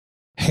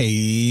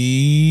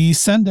Hey,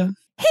 Senda.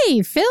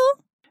 Hey, Phil.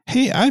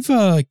 Hey, I've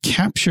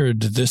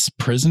captured this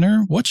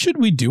prisoner. What should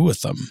we do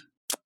with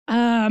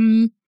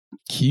them?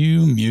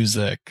 Cue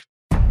music.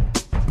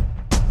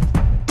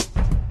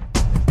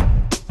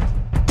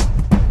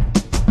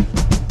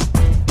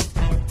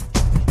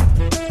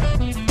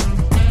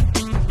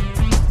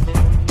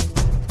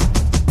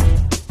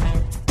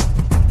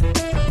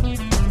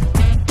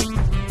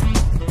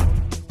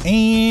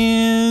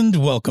 And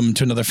welcome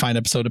to another fine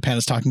episode of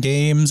Pandas Talking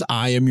Games.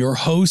 I am your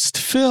host,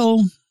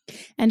 Phil.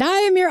 And I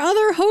am your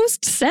other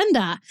host,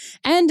 Senda.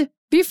 And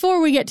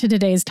before we get to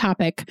today's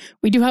topic,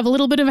 we do have a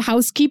little bit of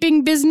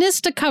housekeeping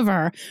business to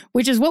cover,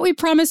 which is what we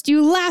promised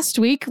you last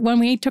week when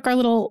we took our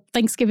little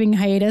Thanksgiving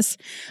hiatus.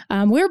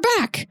 We're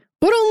back,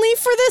 but only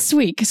for this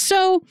week.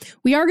 So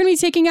we are going to be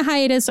taking a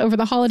hiatus over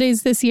the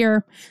holidays this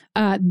year.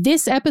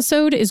 This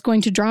episode is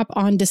going to drop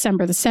on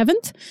December the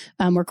 7th.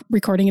 We're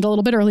recording it a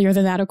little bit earlier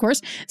than that, of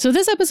course. So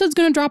this episode is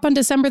going to drop on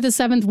December the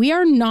 7th. We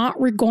are not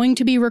going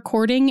to be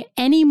recording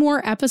any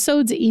more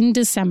episodes in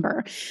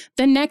December.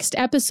 The next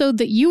episode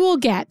that you will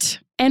get,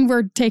 and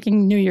we're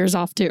taking New Year's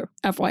off too,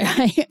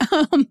 FYI.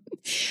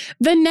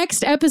 The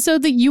next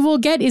episode that you will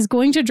get is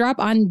going to drop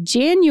on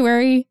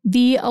January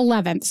the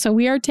 11th. So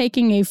we are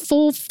taking a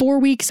full 4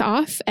 weeks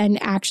off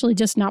and actually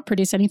just not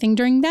produce anything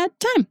during that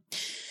time.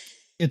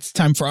 It's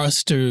time for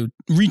us to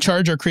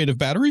recharge our creative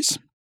batteries,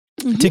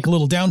 take a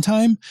little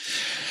downtime.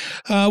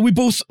 We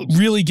both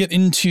really get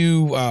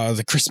into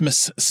the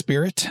Christmas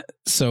spirit,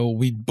 so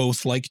we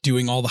both like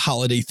doing all the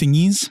holiday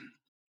thingies.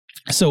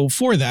 So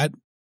for that,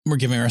 we're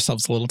giving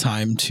ourselves a little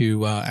time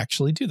to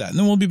actually do that. And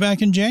then we'll be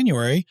back in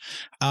January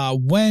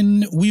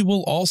when we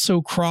will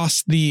also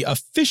cross the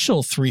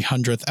official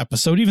 300th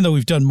episode, even though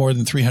we've done more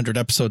than 300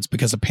 episodes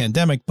because of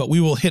pandemic, but we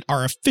will hit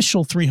our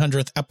official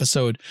 300th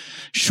episode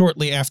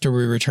shortly after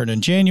we return in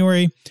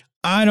January.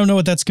 I don't know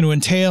what that's going to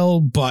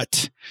entail,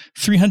 but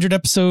 300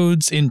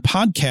 episodes in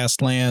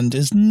podcast land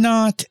is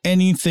not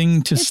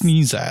anything to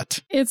sneeze at.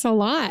 It's a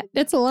lot.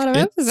 It's a lot of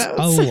episodes.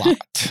 A lot.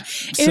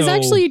 It's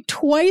actually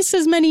twice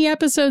as many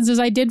episodes as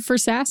I did for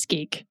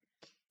SassGeek.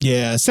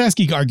 Yeah,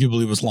 SassGeek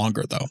arguably was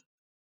longer, though.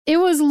 It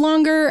was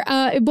longer.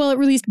 It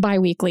released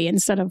bi-weekly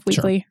instead of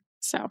weekly. Sure.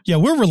 So yeah,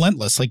 we're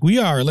relentless. Like we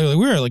are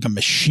like a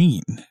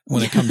machine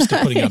when it comes to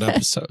putting out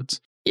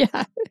episodes.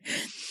 Yeah.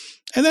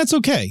 And that's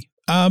okay.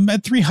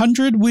 At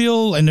 300,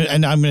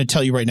 and I'm going to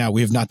tell you right now, we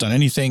have not done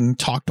anything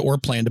talked or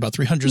planned about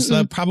 300. So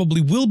that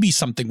probably will be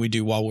something we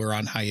do while we're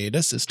on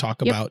hiatus, is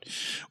talk about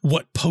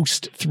what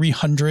post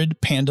 300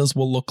 pandas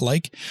will look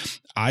like.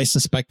 I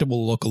suspect it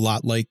will look a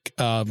lot like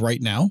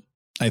right now.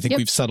 I think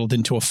we've settled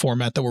into a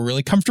format that we're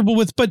really comfortable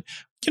with, but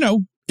you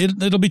know,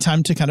 it'll be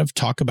time to kind of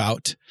talk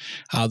about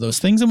those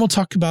things, and we'll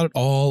talk about it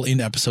all in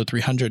episode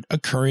 300,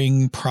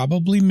 occurring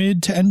probably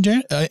mid to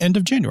end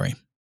of January.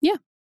 Yeah.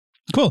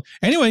 Cool.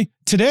 Anyway,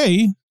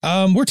 today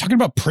we're talking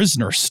about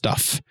prisoner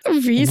stuff.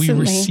 Recently. We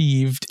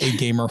received a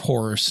gamer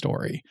horror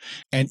story.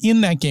 And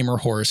in that gamer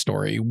horror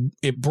story,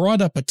 it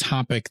brought up a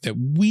topic that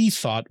we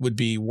thought would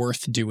be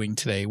worth doing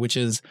today, which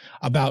is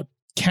about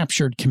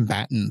captured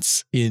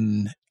combatants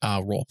in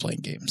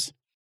role-playing games.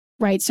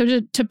 Right. So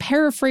to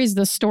paraphrase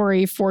the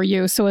story for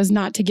you, so as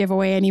not to give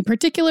away any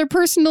particular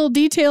personal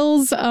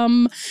details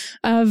of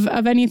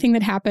anything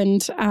that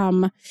happened,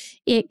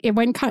 it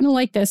went kind of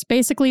like this.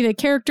 Basically, the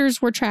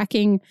characters were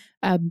tracking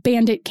a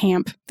bandit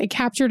camp. They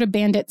captured a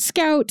bandit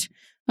scout.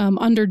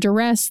 Under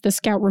duress, the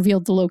scout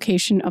revealed the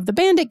location of the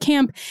bandit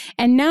camp.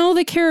 And now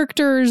the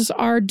characters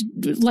are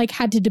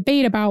had to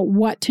debate about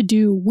what to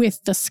do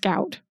with the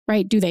scout,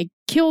 right? Do they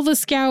kill the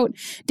scout?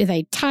 Do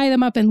they tie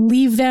them up and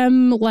leave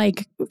them,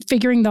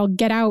 figuring they'll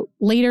get out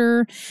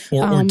later?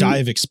 Or die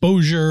of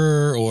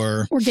exposure,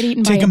 or get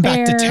eaten take by them a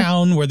bear. back to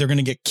town where they're going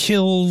to get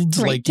killed.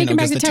 Right. Take them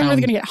back to town where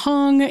they're going to get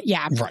hung.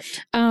 Yeah.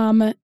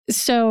 Right.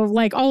 So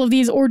all of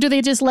these, or do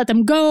they just let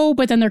them go,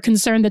 but then they're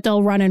concerned that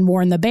they'll run and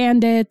warn the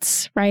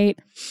bandits, right?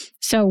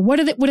 So what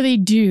do they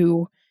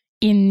do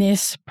in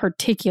this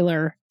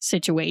particular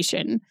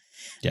situation?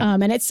 Yeah.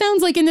 And it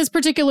sounds like in this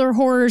particular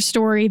horror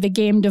story, the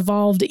game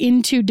devolved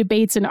into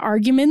debates and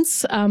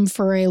arguments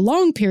for a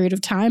long period of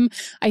time.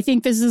 I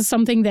think this is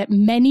something that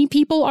many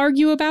people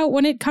argue about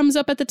when it comes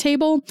up at the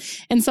table.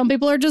 And some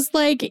people are just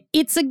like,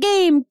 it's a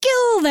game,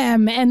 kill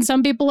them. And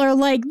some people are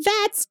like,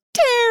 that's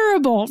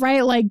terrible,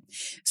 right?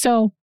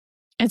 So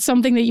it's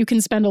something that you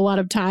can spend a lot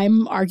of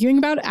time arguing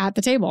about at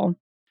the table.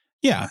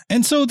 Yeah.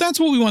 And so that's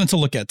what we wanted to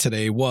look at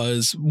today,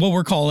 was what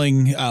we're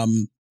calling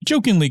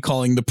jokingly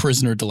calling the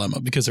prisoner dilemma,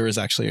 because there is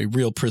actually a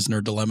real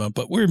prisoner dilemma,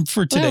 but we're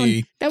for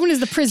today. That one is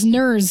the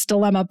prisoner's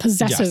dilemma,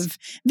 possessive.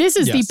 Yes. This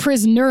is the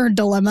prisoner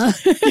dilemma.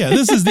 Yeah,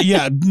 this is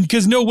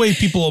because no way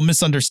people will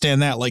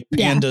misunderstand that, like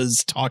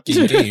pandas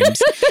talking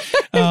games.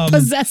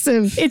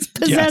 Possessive. It's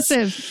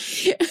possessive.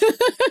 Yes.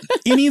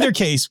 In either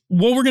case,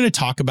 what we're going to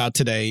talk about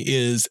today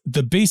is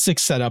the basic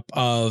setup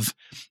of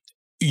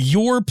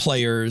your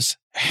players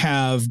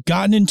have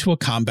gotten into a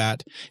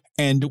combat,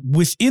 and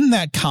within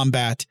that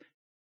combat,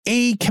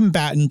 a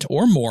combatant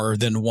or more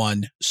than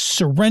one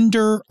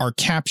surrender, are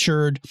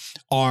captured,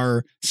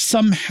 are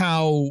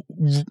somehow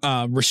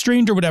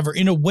restrained or whatever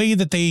in a way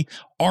that they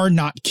are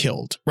not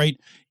killed, right?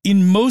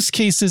 In most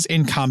cases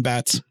in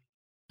combats,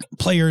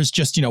 players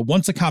just,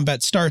 once a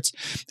combat starts,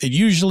 it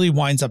usually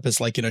winds up as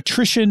like an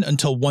attrition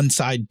until one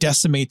side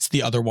decimates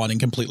the other one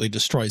and completely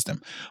destroys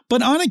them.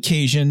 But on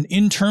occasion,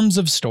 in terms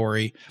of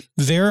story,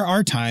 there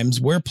are times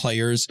where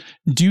players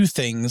do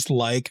things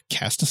like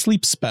cast a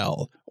sleep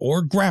spell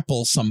or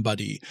grapple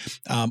somebody,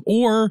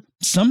 or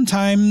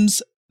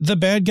sometimes the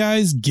bad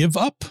guys give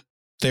up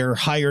their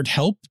hired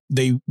help.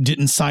 They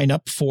didn't sign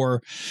up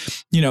for,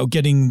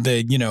 getting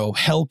the,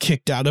 hell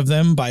kicked out of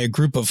them by a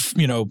group of,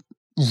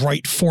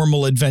 right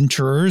formal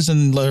adventurers,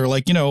 and they're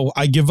like,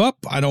 I give up.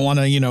 I don't want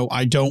to,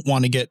 I don't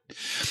want to get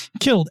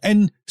killed.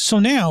 And so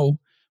now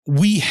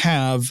we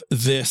have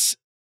this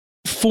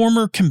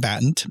former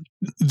combatant.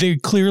 They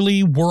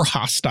clearly were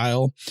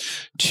hostile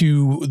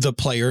to the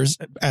players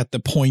at the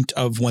point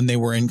of when they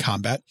were in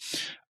combat.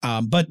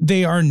 But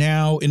they are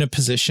now in a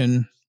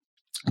position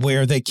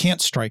where they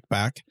can't strike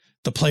back.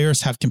 The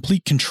players have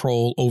complete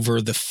control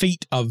over the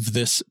fate of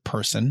this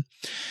person.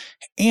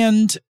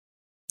 And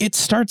it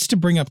starts to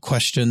bring up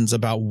questions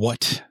about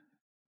what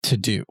to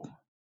do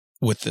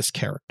with this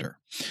character.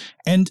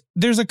 And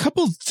there's a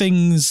couple of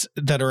things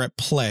that are at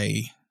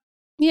play.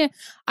 Yeah,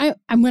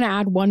 I'm going to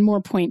add one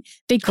more point.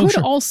 They could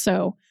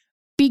also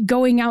be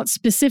going out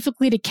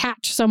specifically to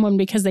catch someone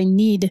because they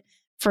need,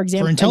 for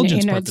example, for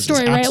intelligence purposes,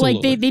 story, right?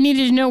 absolutely. Like they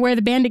needed to know where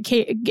the bandit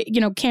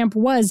camp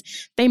was.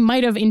 They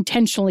might have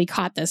intentionally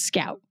caught this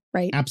scout.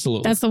 Right.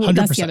 Absolutely. That's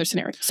the other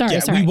scenario. Sorry.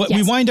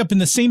 We wind up in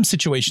the same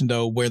situation,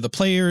 though, where the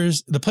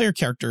player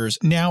characters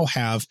now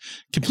have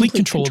complete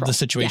control of the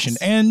situation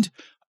and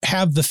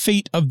have the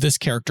fate of this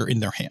character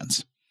in their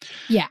hands.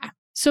 Yeah.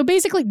 So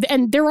basically,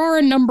 and there are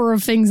a number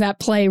of things at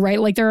play,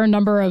 right? Like there are a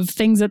number of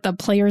things that the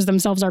players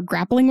themselves are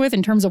grappling with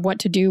in terms of what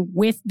to do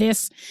with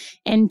this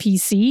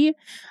NPC.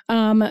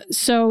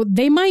 So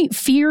they might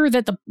fear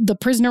that the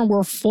prisoner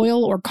will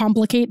foil or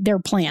complicate their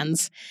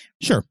plans.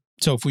 Sure.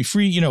 So if we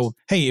free,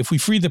 if we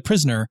free the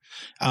prisoner,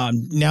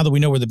 now that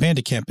we know where the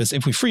bandit camp is,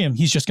 if we free him,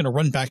 he's just going to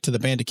run back to the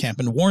bandit camp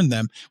and warn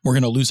them we're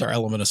going to lose our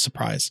element of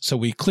surprise. So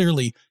we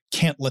clearly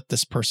can't let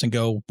this person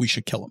go. We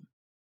should kill him.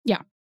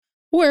 Yeah.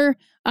 Or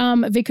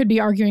they could be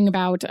arguing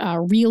about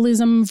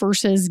realism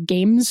versus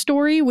game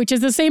story, which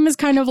is the same as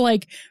kind of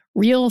like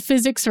real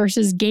physics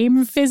versus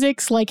game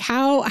physics. Like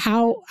how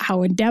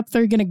in depth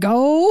are you going to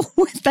go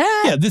with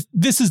that? Yeah,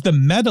 this is the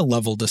meta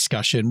level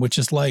discussion, which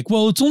is like,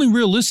 well, it's only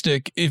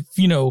realistic if,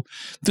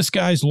 this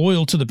guy's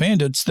loyal to the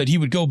bandits that he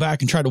would go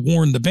back and try to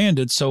warn the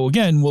bandits. So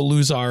again, we're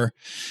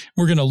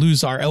going to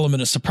lose our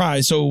element of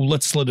surprise. So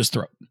let's slit his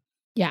throat.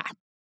 Yeah.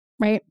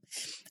 Right.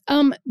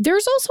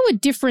 There's also a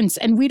difference,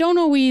 and we don't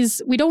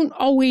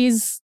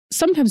always,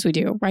 sometimes we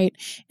do, right?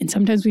 And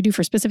sometimes we do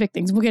for specific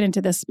things. We'll get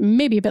into this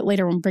maybe a bit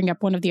later when we bring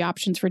up one of the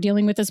options for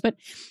dealing with this, but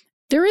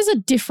there is a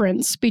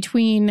difference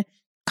between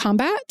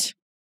combat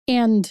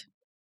and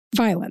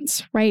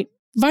violence, right?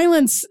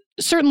 Violence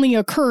certainly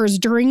occurs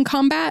during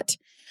combat,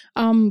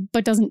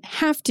 but doesn't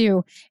have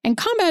to. And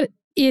combat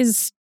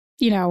is,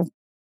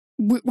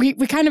 we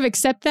kind of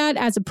accept that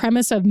as a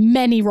premise of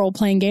many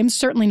role-playing games,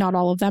 certainly not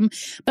all of them,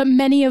 but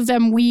many of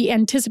them we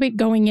anticipate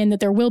going in that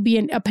there will be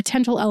a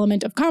potential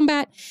element of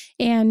combat,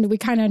 and we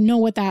kind of know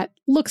what that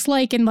looks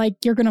like, and like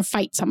you're going to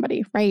fight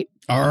somebody, right?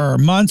 Our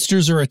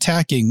monsters are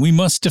attacking. We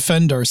must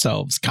defend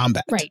ourselves.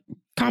 Combat. Right.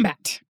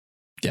 Combat.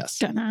 Yes.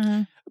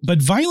 Ta-da.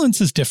 But violence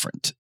is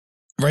different,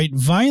 right?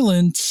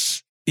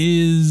 Violence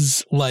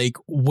is like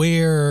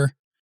where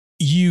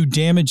you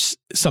damage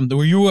something,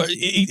 where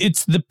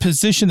it's the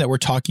position that we're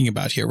talking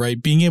about here,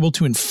 right? Being able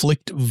to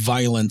inflict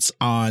violence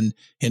on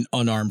an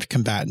unarmed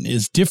combatant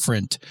is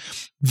different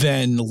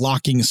than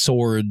locking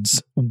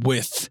swords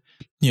with,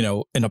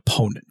 an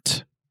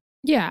opponent.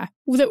 Yeah.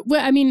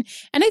 And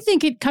I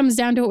think it comes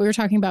down to what we were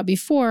talking about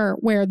before,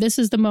 where this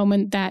is the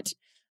moment that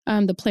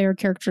the player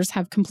characters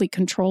have complete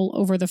control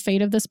over the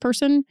fate of this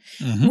person.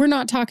 Mm-hmm. We're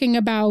not talking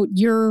about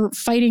you're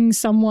fighting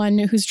someone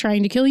who's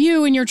trying to kill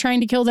you and you're trying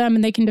to kill them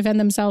and they can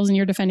defend themselves and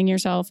you're defending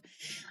yourself.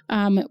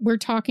 We're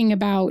talking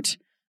about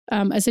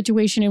a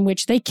situation in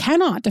which they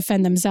cannot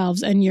defend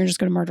themselves and you're just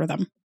going to murder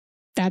them.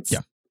 That's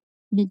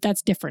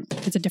different.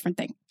 It's a different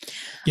thing.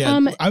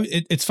 Yeah.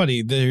 It's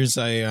funny. There's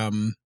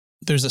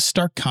a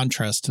stark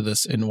contrast to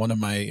this in one of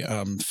my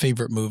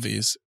favorite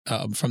movies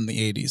from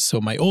the 80s.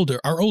 So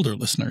our older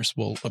listeners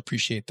will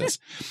appreciate this.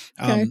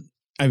 Okay.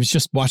 I was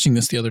just watching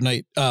this the other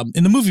night.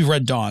 In the movie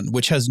Red Dawn,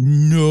 which has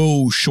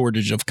no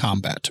shortage of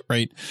combat,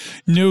 right?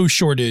 No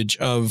shortage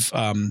of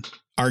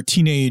our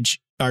teenage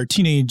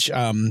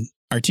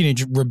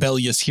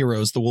rebellious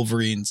heroes, the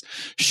Wolverines,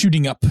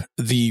 shooting up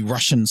the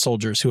Russian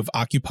soldiers who have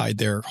occupied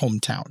their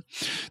hometown.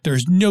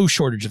 There's no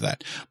shortage of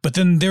that. But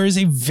then there is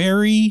a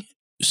very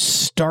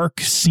stark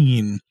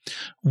scene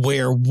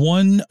where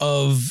one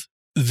of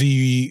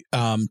the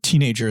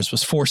teenagers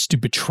was forced to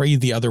betray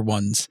the other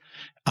ones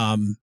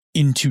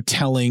into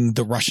telling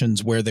the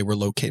Russians where they were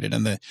located.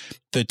 And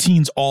the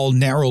teens all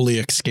narrowly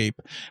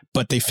escape,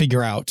 but they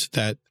figure out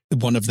that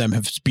one of them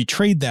has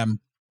betrayed them,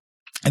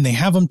 and they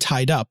have them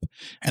tied up,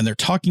 and they're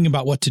talking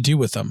about what to do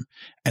with them.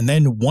 And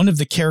then one of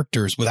the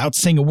characters, without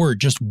saying a word,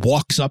 just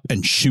walks up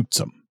and shoots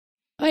them.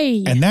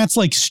 Aye. And that's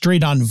like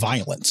straight on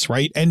violence,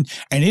 right? And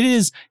it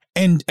is,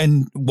 and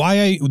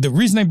the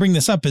reason I bring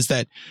this up is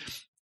that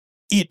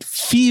it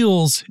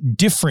feels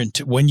different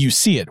when you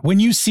see it. When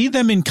you see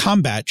them in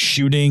combat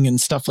shooting and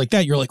stuff like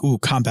that, you're like, ooh,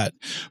 combat.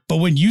 But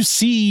when you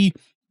see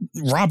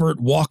Robert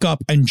walk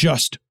up and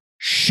just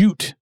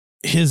shoot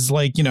his,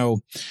 like, you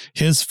know,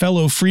 his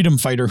fellow freedom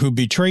fighter who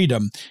betrayed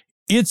him,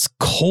 it's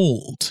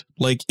cold.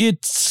 Like,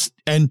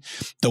 and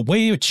the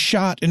way it's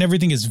shot and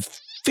everything is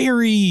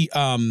very,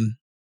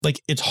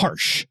 like, it's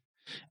harsh.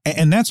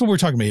 And that's what we're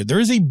talking about here.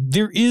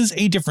 There is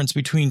a difference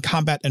between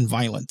combat and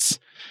violence.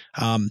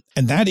 And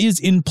that is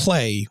in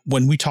play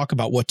when we talk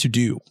about what to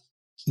do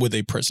with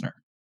a prisoner.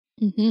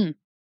 Mm-hmm.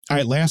 All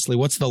right. Lastly,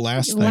 what's the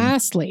last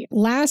thing?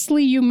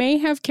 Lastly, you may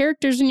have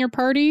characters in your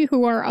party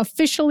who are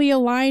officially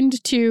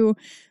aligned to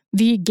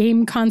the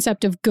game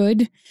concept of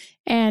good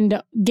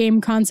and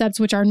game concepts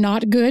which are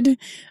not good,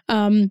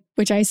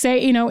 which I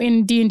say, you know,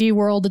 in D&D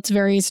world, it's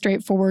very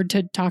straightforward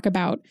to talk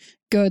about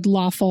good,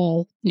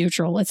 lawful,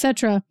 neutral,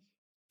 etc.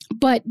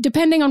 But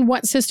depending on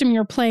what system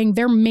you're playing,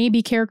 there may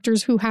be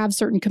characters who have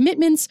certain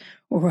commitments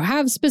or who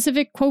have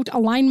specific, quote,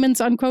 alignments,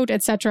 unquote,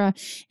 etc.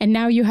 And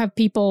now you have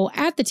people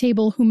at the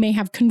table who may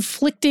have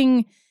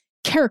conflicting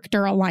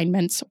character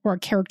alignments or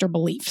character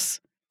beliefs.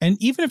 And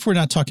even if we're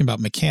not talking about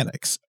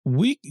mechanics,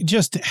 we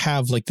just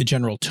have like the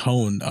general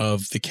tone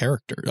of the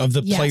character, of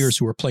the players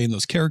who are playing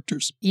those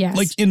characters. Yes.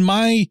 Like in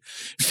my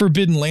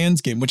Forbidden Lands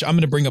game, which I'm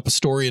going to bring up a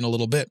story in a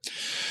little bit.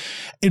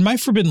 In my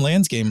Forbidden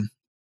Lands game,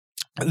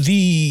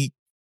 the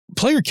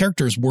player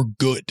characters were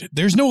good.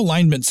 There's no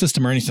alignment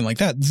system or anything like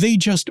that. They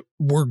just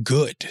were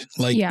good.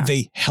 Like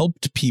they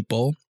helped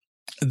people.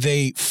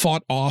 They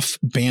fought off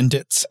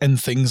bandits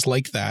and things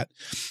like that,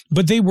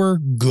 but they were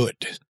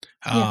good.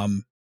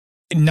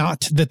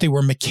 Not that they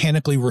were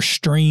mechanically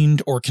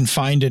restrained or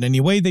confined in any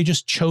way. They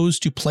just chose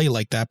to play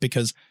like that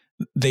because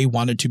they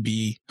wanted to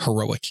be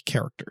heroic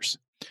characters,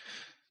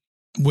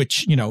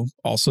 which, you know,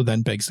 also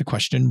then begs the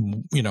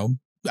question, you know,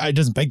 it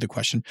doesn't beg the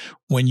question.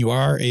 When you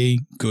are a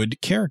good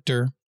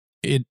character,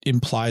 it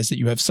implies that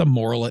you have some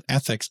moral and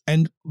ethics,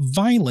 and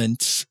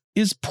violence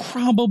is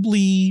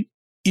probably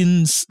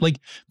like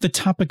the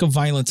topic of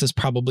violence is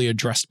probably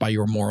addressed by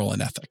your moral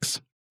and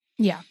ethics.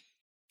 Yeah.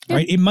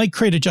 Right. It might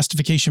create a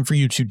justification for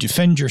you to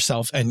defend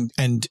yourself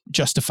and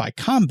justify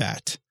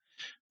combat,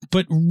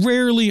 but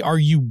rarely are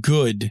you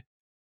good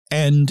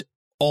and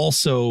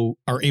also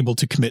are able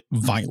to commit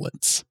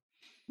violence.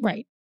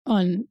 Right.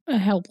 On a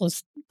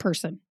helpless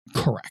person.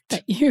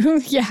 Correct.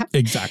 Yeah.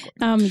 Exactly.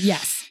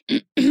 Yes.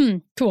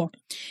 Cool.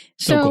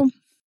 So,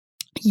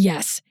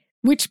 yes,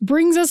 which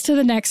brings us to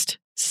the next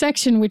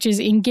section, which is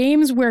in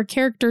games where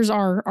characters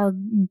are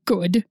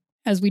good,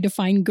 as we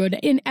define good,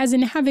 as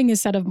in having a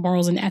set of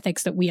morals and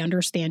ethics that we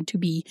understand to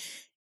be,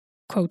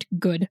 quote,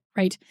 good,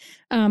 right?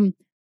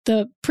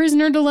 The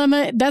prisoner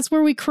dilemma, that's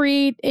where we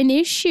create an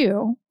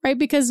issue, right?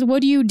 Because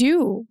what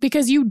do?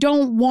 Because you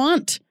don't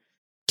want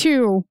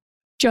to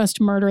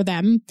just murder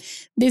them.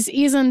 This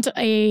isn't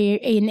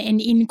an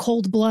in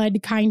cold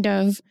blood kind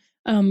of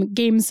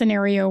game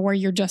scenario where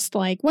you're just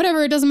like,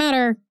 whatever, it doesn't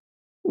matter.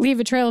 Leave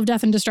a trail of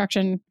death and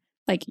destruction.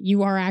 Like,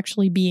 you are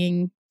actually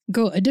being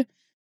good.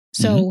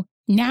 So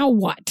now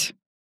what?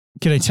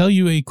 Can I tell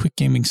you a quick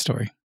gaming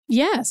story?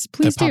 Yes,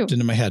 please do. That popped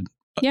into my head.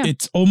 Yeah.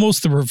 It's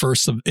almost the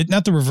reverse of it.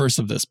 Not the reverse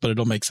of this, but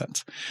it'll make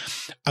sense.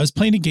 I was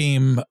playing a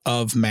game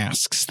of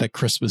Masks that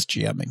Chris was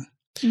GMing.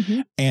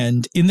 Mm-hmm.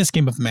 And in this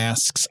game of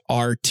Masks,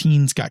 our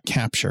teens got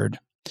captured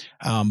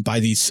by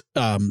these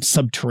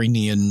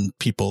subterranean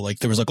people. Like,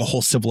 there was like a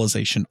whole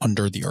civilization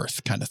under the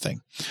earth kind of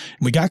thing. And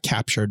we got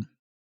captured,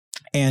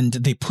 and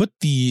they put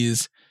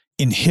these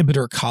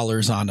inhibitor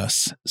collars on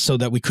us so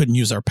that we couldn't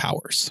use our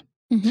powers.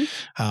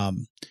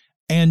 Mm-hmm.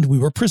 And we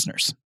were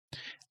prisoners.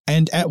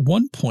 And at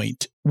one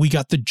point, we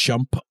got the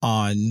jump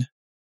on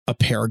a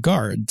pair of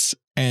guards,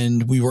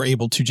 and we were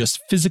able to just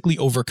physically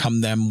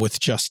overcome them with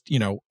just, you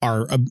know,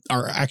 our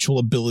actual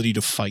ability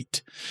to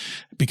fight,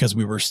 because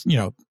we were, you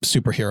know,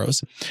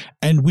 superheroes.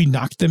 And we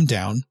knocked them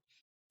down.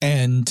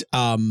 And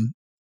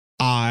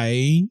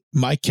my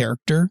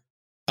character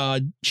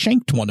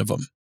shanked one of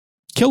them,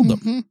 killed them.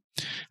 Mm-hmm.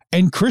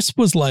 And Chris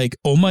was like,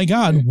 "Oh my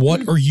God,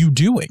 what are you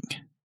doing?"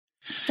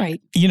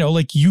 Right. You know,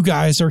 like, you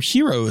guys are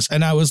heroes.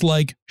 And I was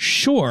like,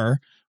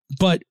 sure,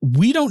 but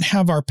we don't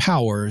have our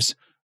powers.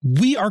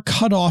 We are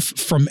cut off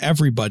from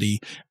everybody,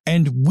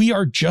 and we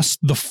are just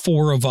the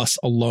four of us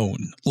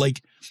alone.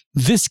 Like,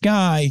 this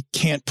guy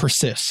can't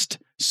persist.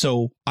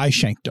 So I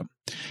shanked him.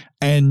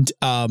 And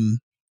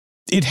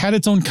it had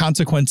its own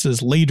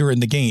consequences later in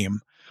the game.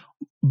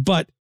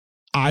 But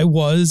I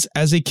was,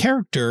 as a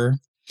character,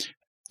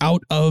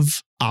 out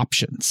of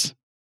options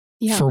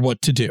for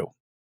what to do.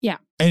 Yeah.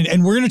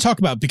 And we're going to talk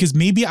about, because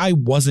maybe I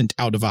wasn't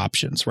out of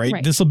options,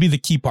 right? This will be the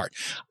key part.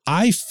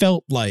 I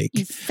felt like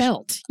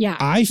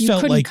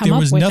there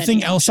was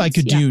nothing else I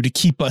could do to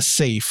keep us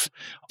safe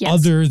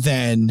other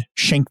than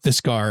shank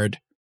this guard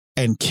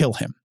and kill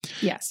him.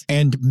 Yes.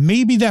 And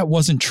maybe that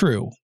wasn't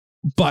true,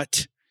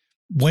 but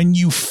when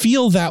you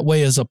feel that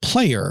way as a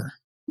player,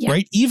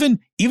 right? Even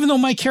though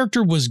my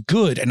character was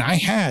good and I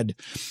had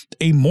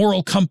a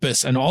moral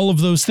compass and all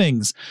of those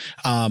things,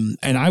 and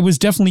I was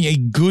definitely a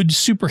good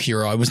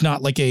superhero. I was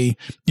not like a,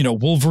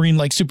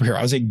 Wolverine-like superhero.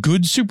 I was a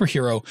good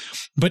superhero,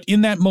 but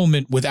in that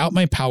moment, without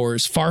my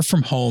powers, far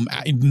from home,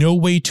 no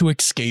way to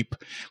escape,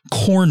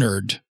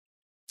 cornered,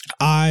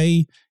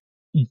 I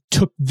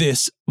took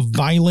this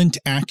violent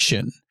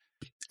action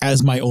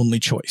as my only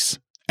choice.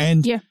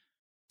 And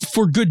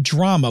for good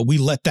drama, we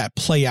let that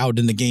play out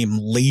in the game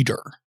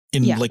later.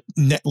 In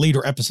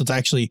later episodes, I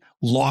actually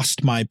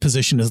lost my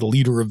position as the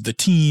leader of the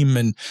team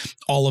and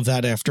all of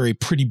that after a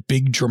pretty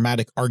big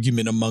dramatic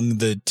argument among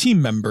the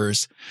team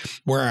members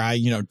where I,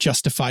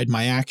 justified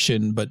my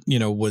action, but,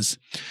 was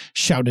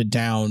shouted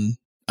down,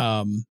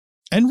 and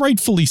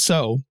rightfully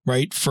so,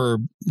 right, for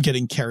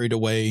getting carried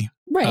away,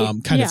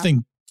 kind of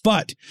thing.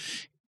 But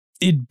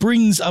it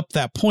brings up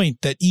that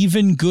point that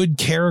even good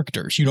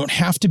characters, you don't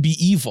have to be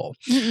evil.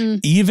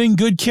 Even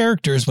good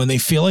characters, when they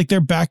feel like they're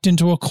backed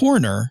into a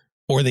corner,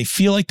 or they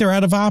feel like they're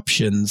out of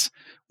options,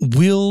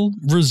 will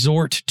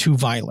resort to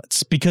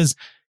violence, because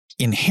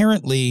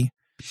inherently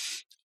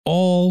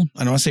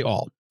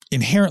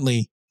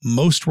inherently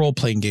most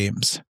role-playing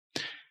games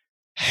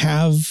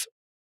have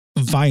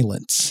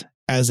violence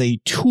as a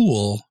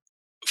tool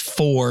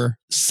for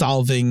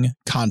solving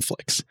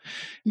conflicts.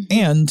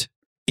 And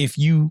if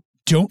you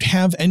don't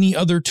have any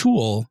other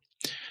tool,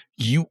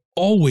 you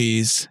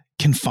always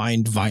can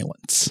find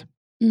violence.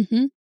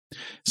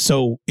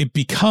 So it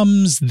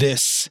becomes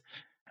this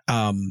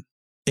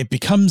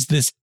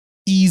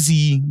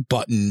easy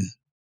button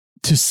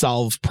to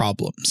solve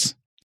problems.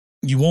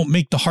 You won't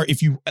make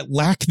if you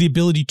lack the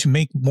ability to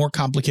make more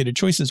complicated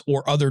choices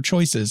or other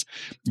choices,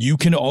 you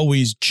can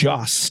always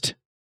just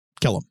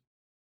kill them.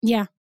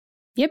 Yeah.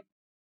 Yep.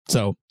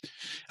 So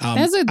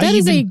that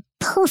is a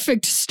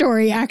perfect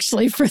story,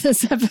 actually, for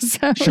this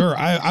episode. Sure.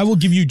 I will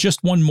give you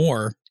just one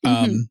more.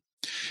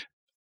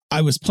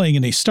 I was playing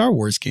in a Star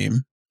Wars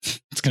game.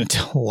 It's going to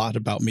tell a lot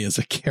about me as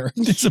a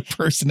character, as a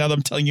person. Now that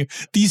I'm telling you,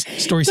 these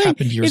stories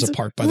happened years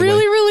apart, by the way. It's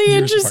really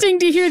interesting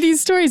to hear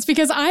these stories,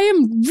 because I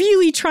am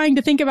really trying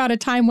to think about a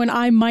time when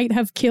I might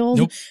have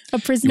killed a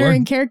prisoner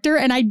in character,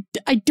 and I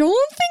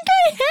don't think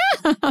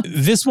I have.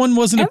 This one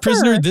wasn't a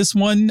prisoner. This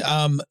one,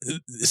 all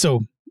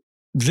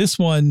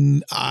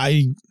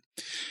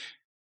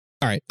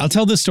right, I'll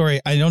tell this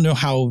story. I don't know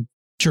how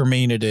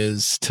germane it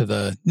is to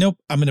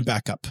I'm going to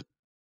back up.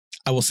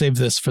 I will save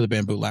this for the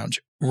Bamboo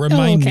Lounge.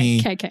 Remind me.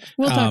 Okay.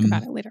 We'll talk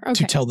about it later. Okay.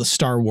 To tell the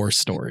Star Wars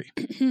story.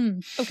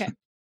 Okay.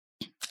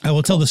 I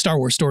will tell the Star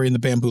Wars story in the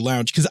Bamboo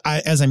Lounge, because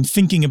as I'm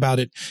thinking about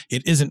it,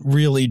 it isn't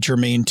really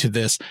germane to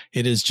this.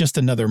 It is just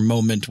another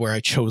moment where I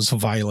chose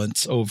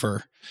violence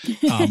over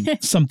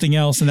something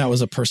else, and that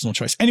was a personal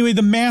choice. Anyway,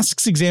 the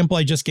masks example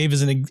I just gave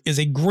is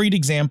a great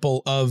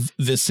example of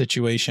this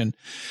situation.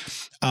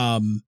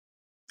 And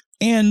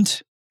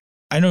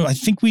I don't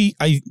think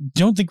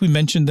we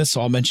mentioned this, so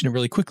I'll mention it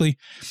really quickly.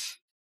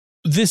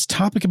 This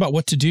topic about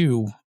what to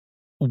do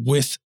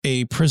with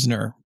a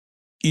prisoner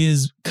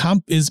is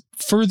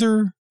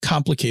further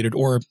complicated,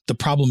 or the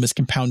problem is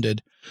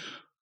compounded,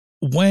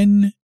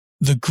 when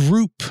the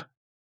group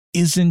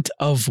isn't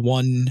of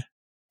one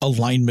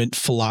alignment,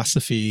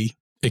 philosophy,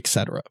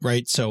 etc.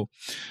 Right? So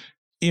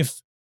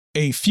if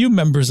a few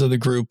members of the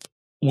group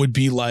would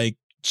be like,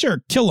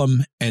 sure, kill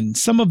them, and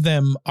some of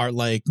them are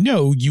like,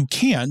 no, you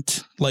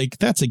can't, like,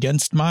 that's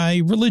against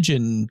my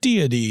religion,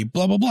 deity,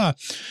 blah, blah, blah,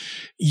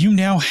 you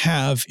now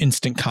have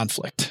instant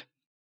conflict.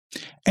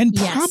 And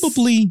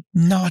probably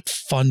not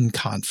fun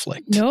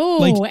conflict. No.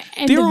 Like,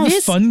 there are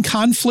fun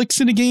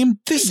conflicts in a game.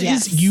 This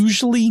is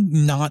usually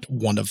not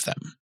one of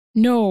them.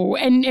 No.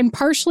 And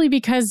partially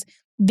because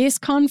this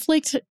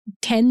conflict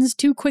tends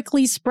to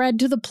quickly spread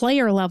to the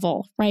player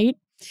level, right?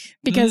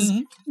 Because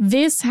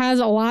this has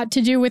a lot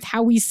to do with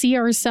how we see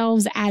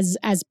ourselves as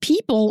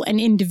people and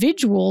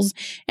individuals,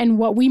 and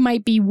what we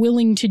might be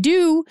willing to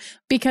do.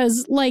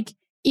 Because, like,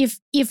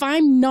 if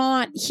I'm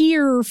not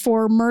here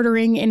for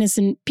murdering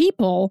innocent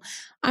people,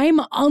 I'm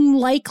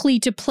unlikely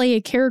to play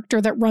a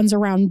character that runs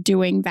around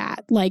doing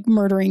that, like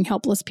murdering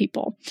helpless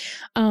people.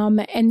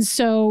 And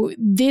so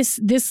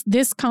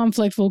this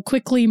conflict will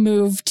quickly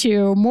move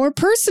to more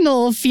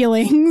personal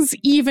feelings,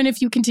 even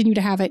if you continue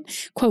to have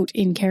it, quote,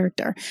 in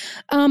character.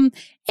 And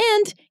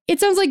it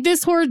sounds like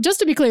this horror,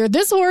 just to be clear,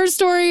 this horror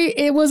story,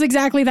 it was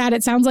exactly that.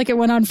 It sounds like it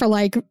went on for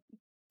like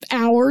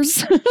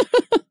hours.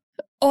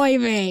 Oy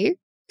vey.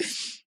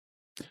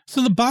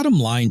 So the bottom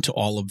line to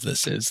all of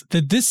this is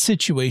that this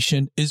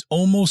situation is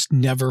almost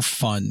never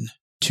fun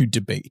to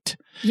debate.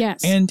 Yes.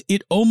 And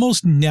it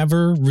almost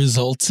never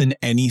results in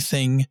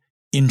anything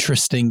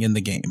interesting in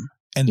the game.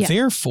 And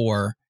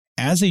therefore,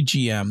 as a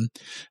GM,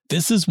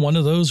 this is one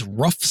of those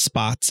rough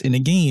spots in a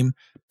game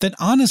that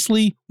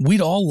honestly,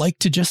 we'd all like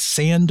to just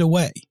sand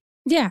away.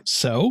 Yeah.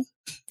 So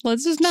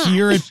let's just not.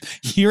 Here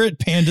at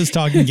Pandas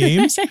Talking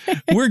Games,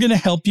 we're going to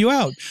help you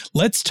out.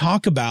 Let's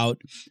talk about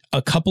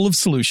a couple of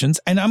solutions.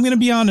 And I'm going to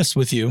be honest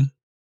with you.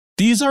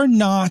 These are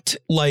not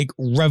like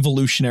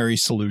revolutionary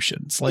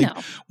solutions. Like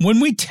when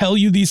we tell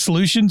you these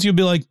solutions, you'll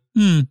be like,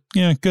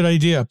 yeah, good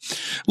idea.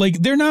 Like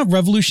they're not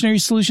revolutionary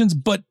solutions,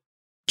 but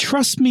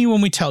trust me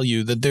when we tell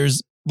you that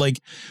there's like,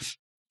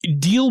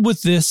 deal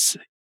with this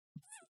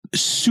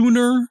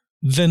sooner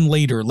than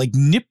later. Like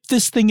nip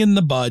this thing in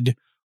the bud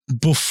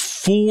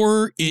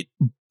before it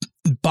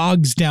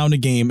bogs down a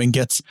game and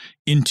gets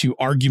into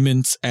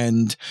arguments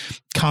and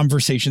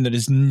conversation that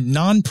is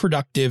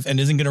non-productive and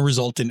isn't going to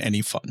result in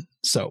any fun.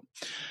 So,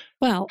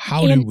 well,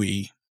 how do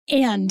we?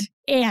 And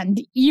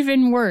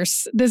even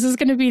worse, this is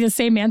going to be the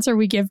same answer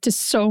we give to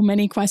so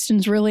many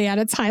questions really at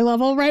its high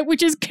level, right?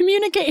 Which is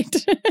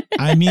communicate.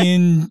 I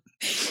mean,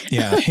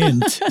 yeah,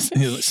 hint,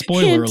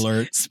 spoiler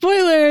alert.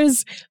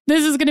 Spoilers.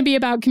 This is going to be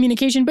about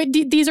communication, but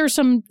these are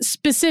some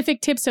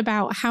specific tips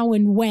about how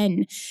and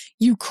when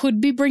you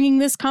could be bringing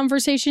this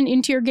conversation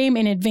into your game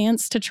in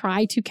advance to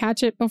try to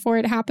catch it before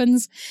it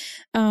happens.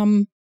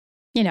 You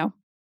know,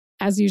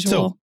 as usual,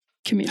 so,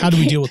 communicate. How do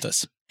we deal with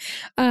this?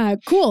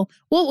 Cool.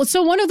 Well,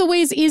 so one of the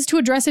ways is to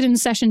address it in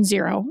session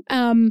 0.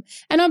 And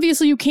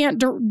obviously you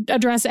can't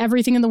address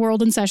everything in the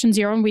world in session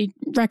 0, and we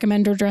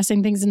recommend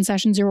addressing things in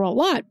session 0 a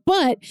lot.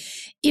 But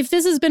if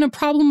this has been a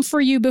problem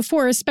for you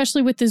before,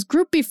 especially with this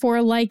group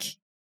before, like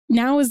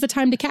now is the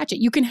time to catch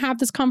it. You can have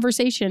this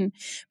conversation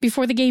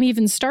before the game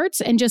even starts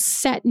and just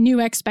set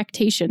new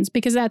expectations,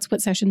 because that's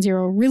what session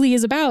 0 really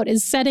is about,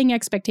 is setting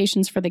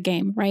expectations for the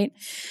game, right?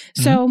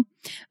 Mm-hmm.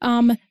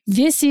 So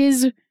this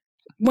is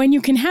when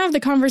you can have the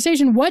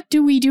conversation, what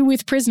do we do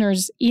with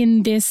prisoners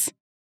in this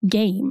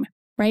game,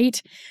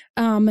 right?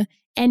 And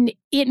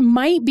it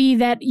might be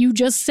that you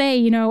just say,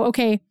 you know,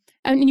 okay,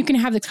 and you can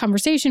have this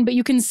conversation, but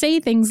you can say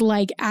things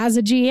like, as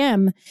a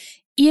GM,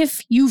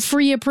 if you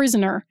free a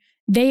prisoner,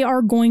 they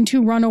are going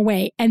to run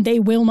away and they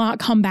will not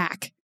come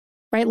back,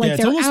 right? Like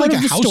it's almost like a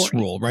house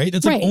rule, right?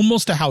 It's like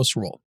almost a house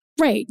rule.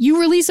 Right. You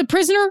release a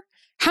prisoner,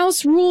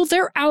 house rule,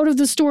 they're out of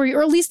the story,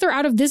 or at least they're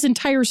out of this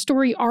entire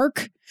story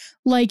arc.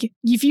 Like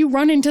if you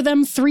run into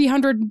them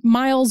 300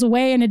 miles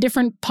away in a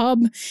different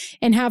pub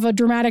and have a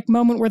dramatic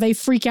moment where they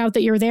freak out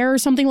that you're there or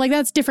something like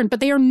that's different, but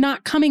they are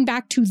not coming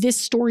back to this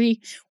story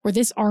or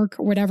this arc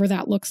or whatever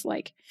that looks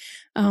like.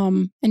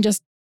 And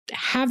just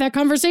have that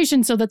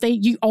conversation so that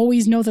you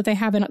always know that they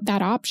have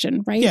that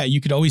option, right? Yeah,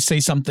 you could always say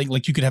something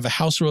like, you could have a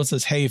house rule that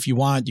says, hey, if you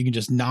want, you can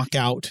just knock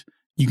out,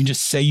 you can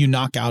just say you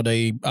knock out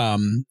a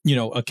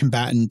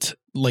combatant,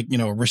 like,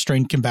 a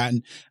restrained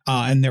combatant,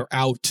 and they're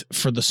out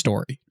for the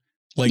story.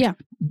 Like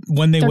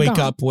when they wake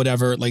up,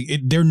 whatever, like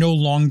they're no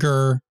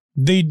longer,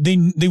 they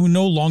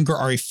no longer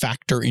are a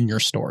factor in your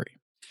story.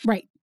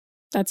 Right.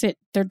 That's it.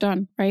 They're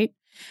done. Right.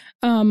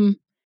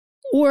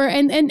 Or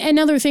and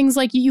other things,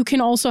 like you can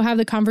also have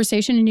the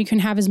conversation, and you can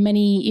have as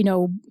many,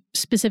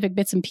 specific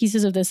bits and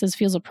pieces of this as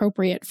feels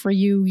appropriate for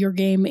you, your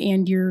game,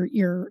 and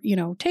your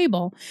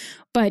table.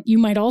 But you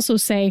might also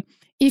say,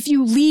 if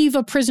you leave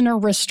a prisoner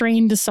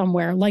restrained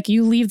somewhere, like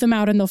you leave them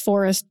out in the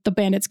forest, the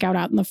bandit scout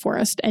out in the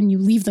forest, and you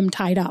leave them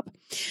tied up,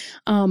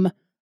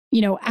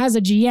 as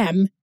a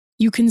GM,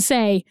 you can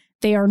say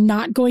they are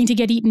not going to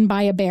get eaten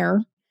by a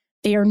bear.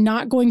 They are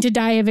not going to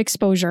die of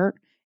exposure,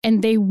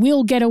 and they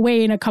will get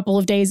away in a couple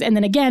of days. And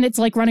then again, it's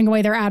like running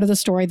away. They're out of the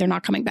story. They're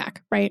not coming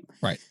back. Right.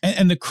 Right.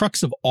 And the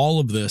crux of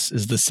all of this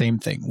is the same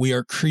thing. We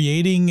are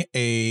creating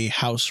a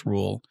house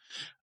rule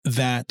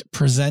that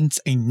presents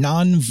a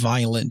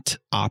non-violent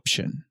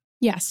option.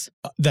 Yes.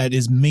 That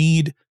is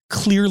made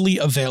clearly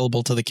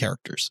available to the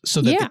characters,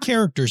 so that the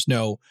characters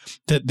know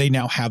that they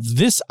now have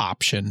this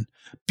option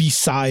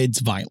besides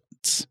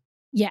violence.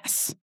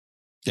 Yes.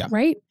 Yeah.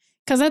 Right?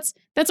 Because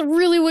that's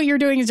really what you're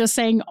doing, is just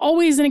saying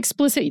always and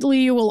explicitly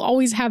you will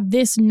always have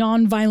this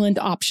non-violent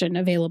option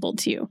available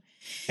to you.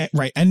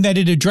 Right. And that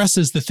it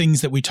addresses the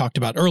things that we talked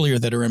about earlier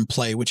that are in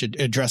play, which it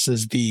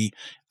addresses they'll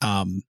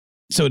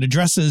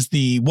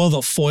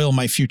foil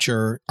our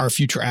future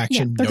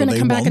action. Yeah, they're going to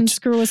come back and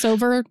screw us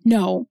over.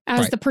 No.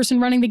 As the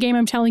person running the game,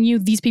 I'm telling you,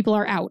 these people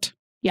are out.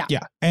 Yeah.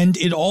 Yeah. And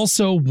it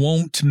also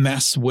won't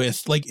mess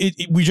with, like,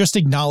 we're just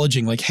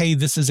acknowledging, like, hey,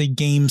 this is a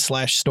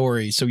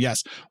game/story. So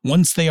yes,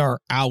 once they are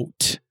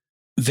out,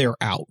 they're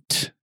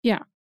out. Yeah.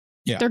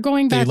 Yeah. They're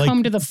going back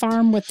home to the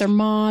farm with their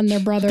mom and their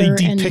brother. They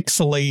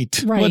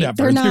depixelate,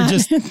 whatever. They're not,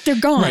 they're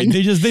gone. Right.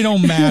 They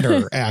don't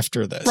matter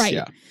after this. Right.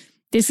 Yeah.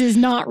 This is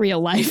not real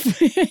life.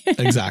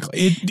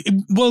 Exactly.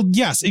 Well,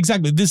 yes,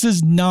 exactly. This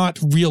is not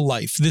real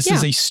life. This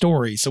is a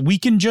story. So we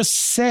can just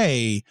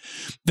say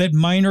that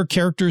minor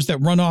characters that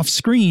run off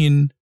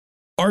screen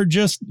are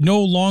just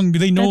no longer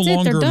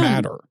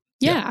matter.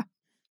 Yeah,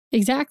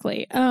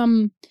 exactly.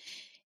 And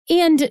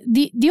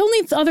the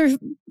only other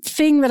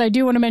thing that I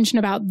do want to mention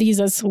about these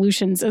as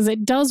solutions is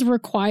it does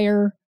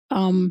require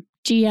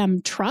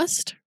GM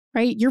trust,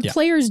 right? Your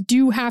players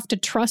do have to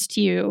trust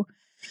you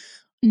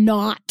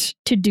not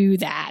to do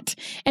that.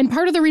 And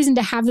part of the reason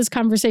to have this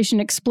conversation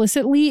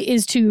explicitly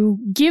is to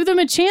give them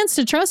a chance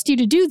to trust you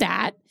to do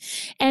that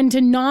and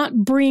to not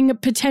bring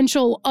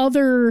potential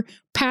other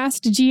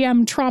past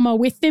GM trauma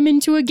with them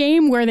into a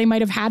game where they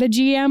might have had a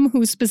GM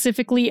who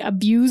specifically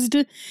abused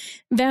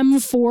them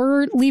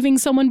for leaving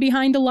someone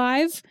behind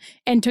alive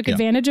and took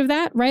advantage of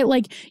that, right?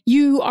 Like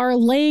you are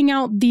laying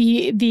out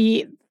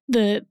their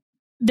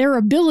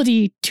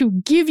ability to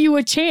give you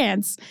a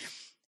chance,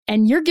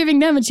 and you're giving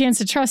them a chance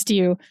to trust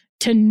you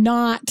to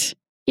not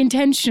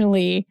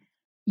intentionally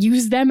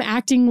use them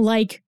acting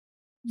like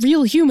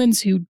real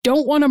humans who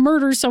don't want to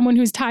murder someone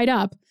who's tied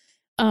up.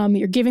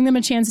 You're giving them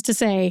a chance to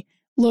say,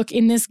 look,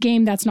 in this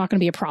game, that's not going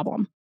to be a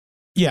problem.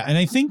 Yeah, and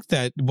I think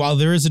that while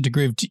there is a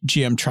degree of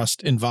GM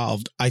trust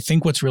involved, I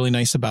think what's really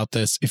nice about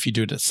this, if you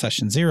do it at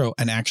session 0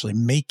 and actually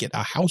make it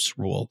a house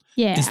rule,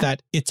 is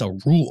that it's a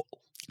rule.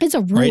 It's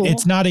a rule. Right?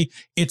 It's not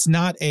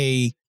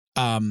a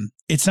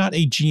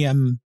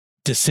GM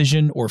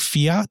decision or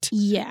fiat.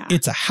 Yeah.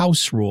 It's a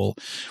house rule,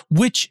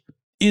 which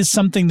is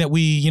something that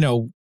we,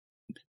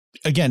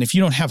 again, if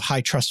you don't have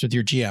high trust with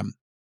your GM,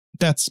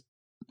 that's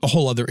a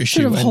whole other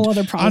issue. Sort of a whole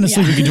other problem.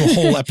 Honestly, we could do a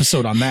whole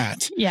episode on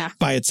that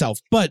by itself.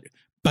 But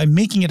by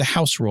making it a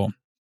house rule,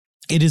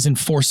 it is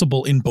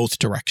enforceable in both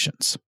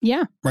directions.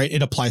 Yeah. Right?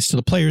 It applies to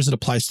the players. It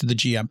applies to the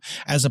GM,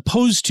 as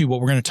opposed to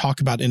what we're going to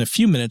talk about in a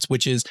few minutes,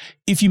 which is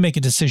if you make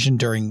a decision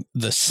during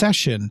the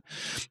session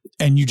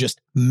and you just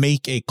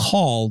make a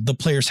call, the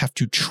players have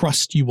to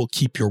trust you will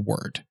keep your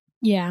word.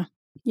 Yeah.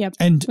 Yep.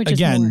 And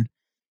again,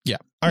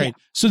 all right.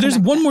 So there's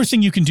one more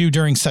thing you can do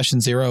during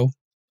session 0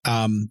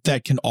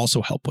 that can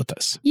also help with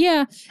this.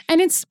 Yeah. And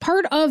it's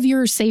part of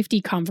your safety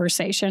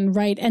conversation,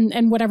 right?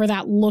 And whatever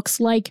that looks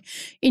like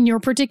in your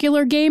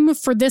particular game.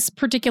 For this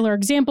particular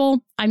example,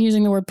 I'm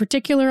using the word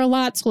particular a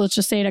lot, so let's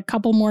just say it a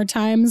couple more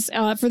times.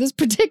 For this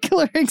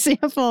particular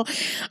example,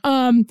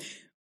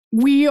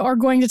 we are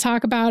going to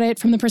talk about it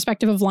from the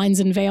perspective of lines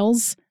and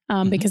veils.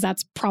 Because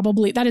that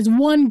is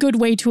one good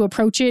way to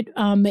approach it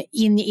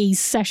in a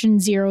session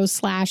 0 /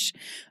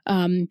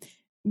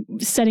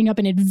 setting up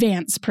an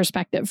advanced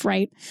perspective,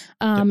 right?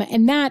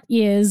 And that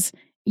is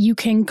you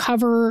can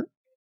cover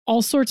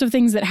all sorts of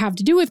things that have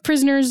to do with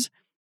prisoners,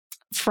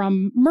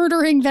 from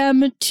murdering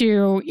them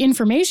to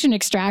information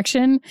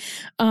extraction,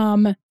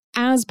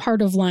 as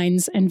part of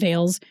lines and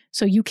veils.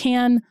 So you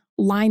can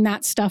line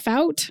that stuff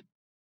out.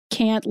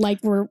 Can't like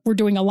we're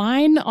doing a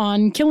line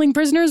on killing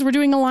prisoners, we're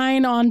doing a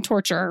line on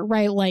torture,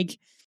 right? Like,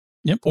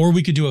 yep. Or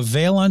we could do a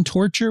veil on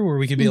torture where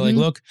we could be like,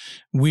 look,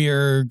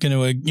 we're going to,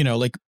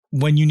 like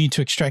when you need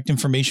to extract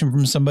information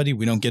from somebody,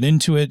 we don't get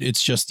into it.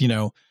 It's just,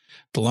 the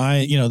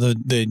line,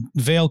 the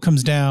veil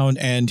comes down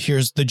and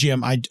here's the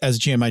GM. As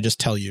GM, I just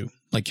tell you,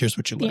 like, here's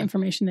what you learned. The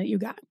information that you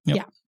got. Yep.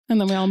 Yeah. And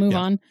then we all move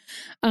on.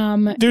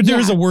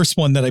 There's a worse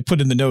one that I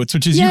put in the notes,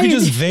 which is you could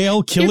just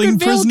veil killing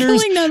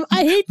prisoners. Killing them.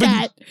 I hate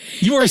that.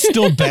 You are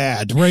still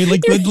bad, right?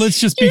 Like,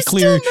 let's just be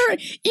clear. Even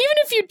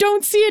if you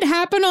don't see it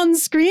happen on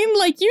screen,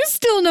 like, you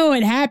still know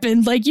it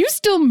happened. Like, you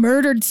still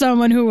murdered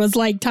someone who was,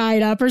 like,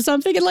 tied up or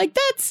something. And, like,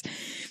 that's...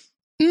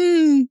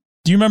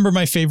 Do you remember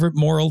my favorite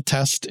moral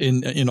test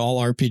in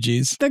all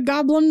RPGs? The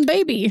goblin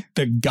baby.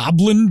 The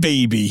goblin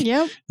baby.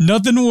 Yep.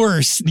 Nothing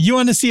worse. You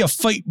want to see a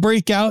fight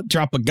break out?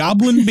 Drop a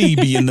goblin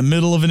baby in the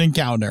middle of an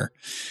encounter.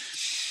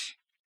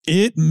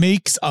 It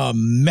makes a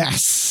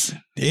mess.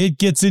 It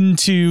gets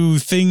into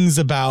things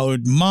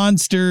about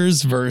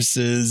monsters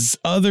versus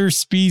other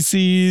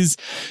species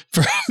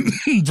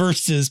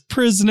versus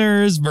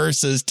prisoners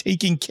versus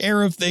taking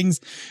care of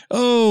things.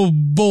 Oh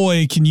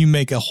boy, can you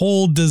make a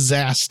whole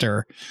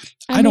disaster.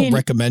 I don't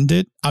recommend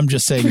it. I'm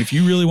just saying, if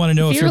you really want to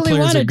know if your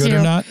players are good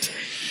or not,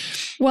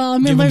 well, I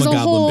mean, there's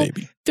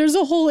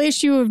a whole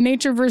issue of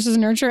nature versus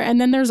nurture.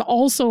 And then there's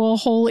also a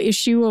whole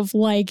issue of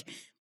like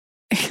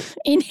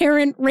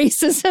inherent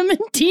racism in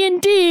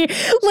D&D.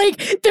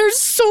 Like, there's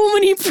so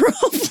many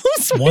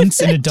problems. Once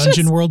in a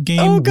Dungeon World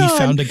game, we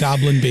found a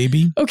goblin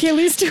baby. Okay, at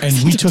least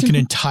and we took an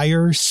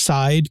entire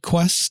side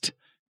quest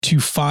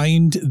to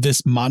find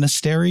this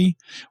monastery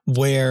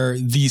where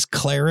these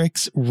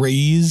clerics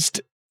raised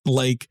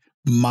like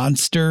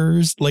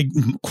monsters, like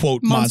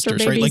quote monsters,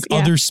 babies, right? Like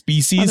other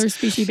species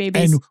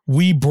babies. And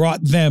we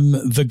brought them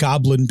the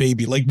goblin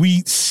baby. Like,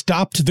 we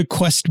stopped the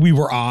quest we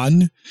were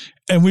on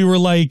and we were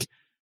like,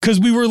 because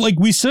we were like,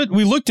 we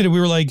looked at it, we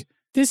were like,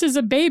 this is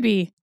a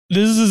baby.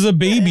 This is a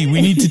baby.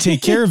 We need to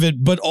take care of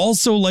it. But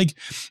also, like,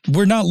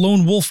 we're not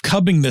lone wolf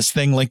cubbing this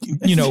thing, like,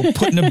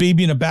 putting a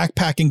baby in a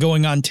backpack and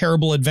going on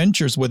terrible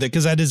adventures with it,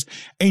 because that is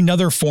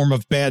another form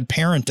of bad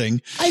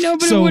parenting. I know,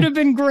 but it would have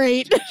been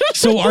great.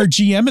 So our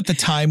GM at the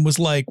time was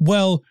like,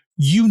 well,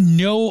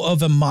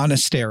 of a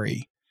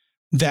monastery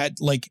that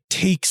like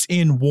takes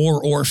in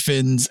war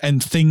orphans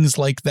and things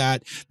like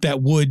that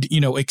would,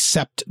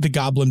 accept the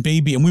goblin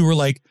baby. And we were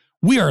like,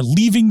 we are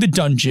leaving the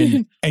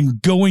dungeon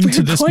and going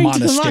to this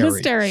monastery. To the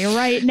monastery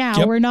right now.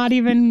 Yep. We're not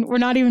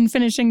even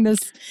finishing this.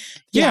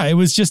 Yeah, it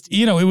was just,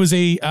 it was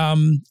a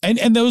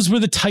and those were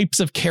the types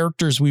of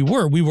characters we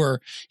were. We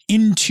were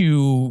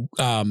into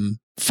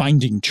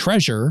finding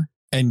treasure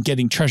and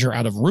getting treasure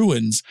out of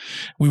ruins.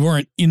 We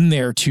weren't in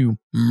there to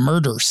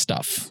murder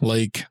stuff.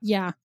 Like,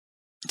 yeah.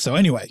 So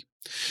anyway,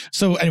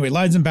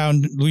 Lions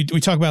Unbound, we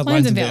talk about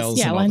Lines and Veils.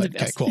 Yeah, Lines and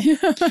Veils. Okay,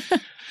 cool.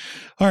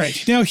 All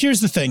right. Now,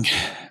 here's the thing.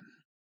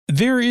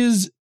 There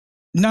is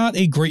not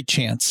a great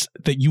chance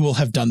that you will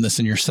have done this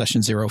in your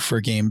session 0 for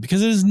a game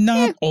because it is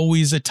not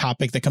always a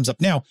topic that comes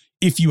up. Now,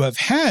 if you have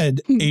had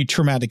a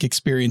traumatic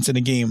experience in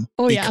a game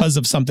because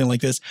of something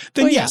like this,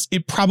 then yes,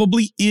 it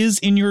probably is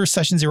in your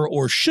session 0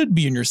 or should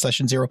be in your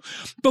session 0.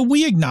 But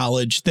we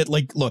acknowledge that,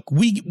 like, look,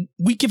 we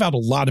give out a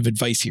lot of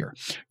advice here.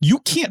 You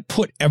can't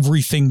put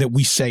everything that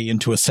we say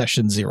into a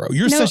session 0.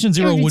 Your session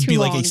 0 would be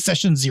like a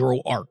session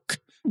 0 arc.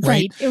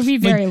 Right. It would be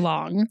very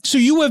long. So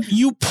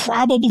you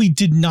probably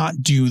did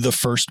not do the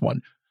first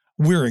one.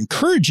 We're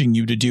encouraging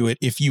you to do it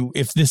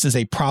if this is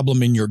a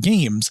problem in your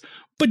games,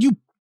 but you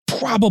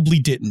probably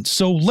didn't.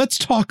 So let's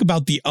talk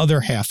about the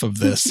other half of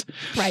this,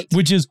 right?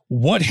 Which is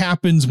what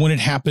happens when it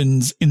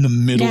happens in the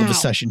middle of the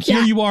session.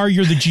 Here you are,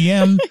 you're the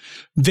GM.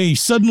 They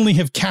suddenly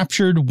have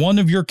captured one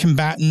of your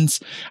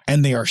combatants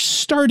and they are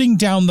starting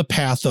down the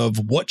path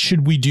of what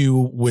should we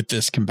do with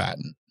this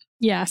combatant?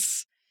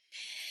 Yes.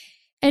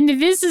 And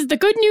this is the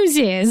good news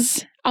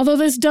is, although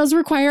this does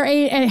require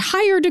a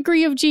higher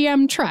degree of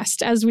GM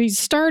trust, as we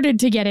started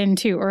to get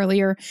into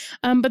earlier.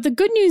 But the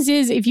good news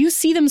is, if you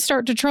see them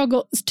start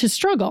to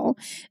struggle,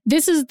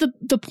 this is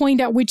the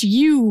point at which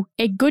you,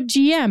 a good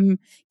GM,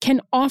 can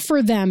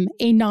offer them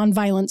a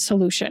nonviolent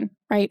solution,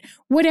 right?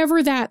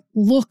 Whatever that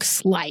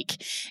looks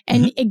like.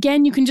 And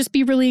again, you can just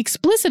be really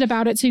explicit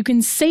about it. So you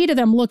can say to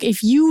them, look,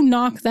 if you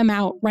knock them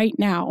out right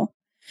now,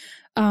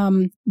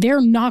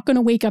 they're not going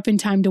to wake up in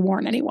time to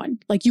warn anyone.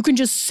 Like, you can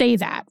just say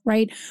that,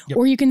 right? Yep.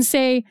 Or you can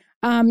say,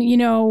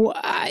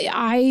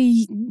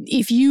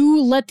 if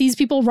you let these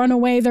people run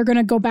away, they're going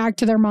to go back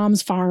to their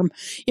mom's farm.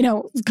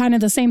 Kind of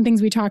the same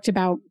things we talked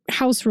about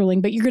house ruling,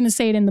 but you're going to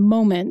say it in the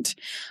moment.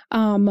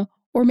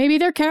 Or maybe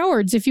they're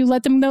cowards. If you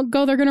let them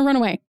go, they're going to run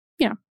away.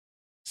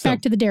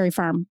 Back to the dairy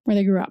farm where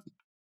they grew up.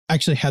 I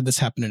actually had this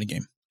happen in a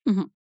game.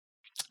 Mm-hmm.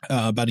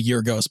 About a year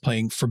ago, I was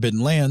playing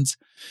Forbidden Lands,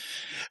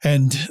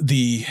 and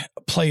the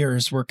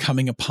players were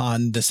coming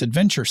upon this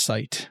adventure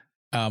site,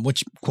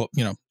 which, quote,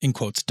 in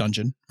quotes,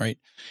 dungeon, right?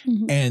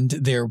 Mm-hmm. And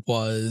there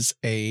was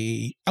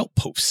a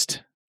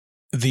outpost.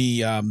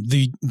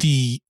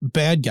 The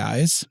bad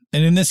guys,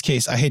 and in this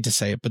case, I hate to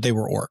say it, but they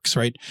were orcs,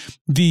 right?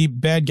 The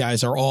bad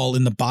guys are all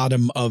in the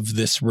bottom of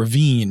this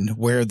ravine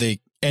where the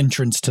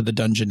entrance to the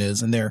dungeon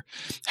is, and they're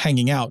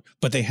hanging out,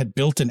 but they had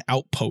built an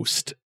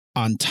outpost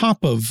on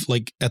top of,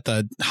 like, at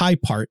the high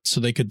part, so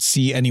they could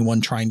see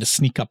anyone trying to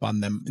sneak up on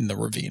them in the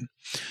ravine.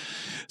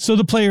 So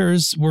the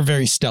players were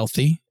very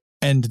stealthy,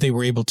 and they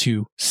were able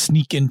to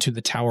sneak into the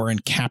tower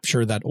and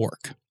capture that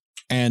orc.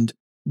 And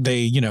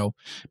they,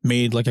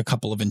 made like a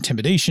couple of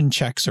intimidation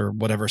checks or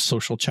whatever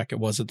social check it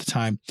was at the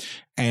time.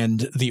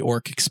 And the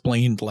orc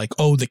explained, like,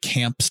 oh, the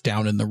camp's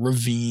down in the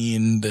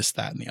ravine, this,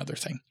 that, and the other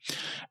thing.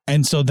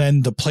 And so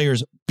then the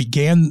players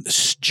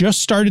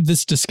just started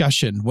this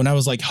discussion when I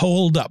was like,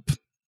 hold up.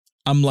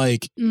 I'm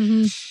like,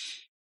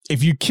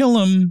 if you kill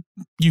him,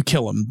 you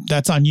kill him.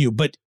 That's on you.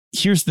 But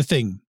here's the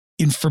thing.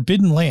 In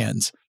Forbidden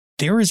Lands,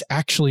 there is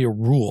actually a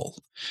rule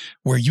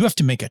where you have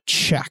to make a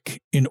check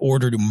in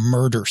order to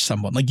murder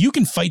someone. Like, you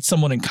can fight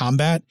someone in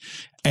combat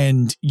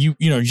and you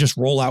just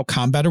roll out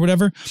combat or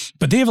whatever,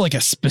 but they have like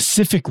a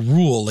specific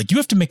rule. Like, you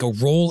have to make a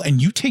roll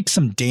and you take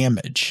some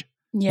damage.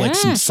 Yeah. Like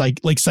some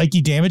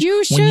psyche damage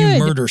when you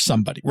murder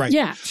somebody. Right.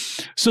 Yeah.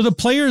 So the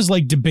players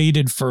like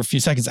debated for a few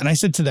seconds. And I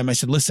said to them,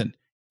 listen,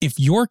 if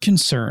your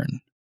concern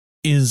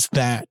is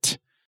that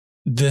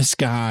this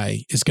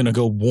guy is going to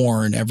go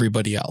warn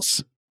everybody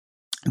else,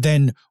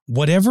 then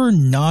whatever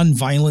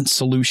nonviolent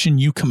solution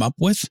you come up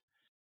with,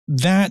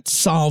 that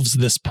solves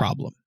this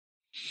problem.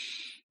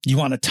 You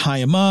want to tie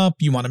him up,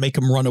 you want to make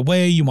him run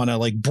away, you want to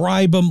like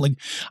bribe him. Like,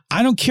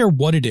 I don't care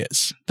what it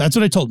is. That's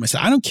what I told him. I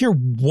said, I don't care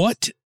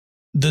what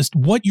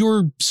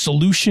your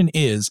solution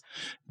is,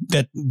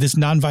 that this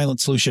nonviolent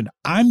solution,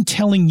 I'm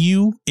telling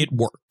you it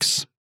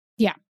works.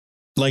 Yeah.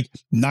 Like,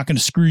 not going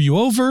to screw you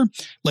over.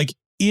 Like,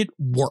 it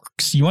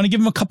works. You want to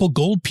give him a couple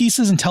gold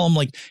pieces and tell him,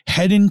 like,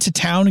 head into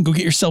town and go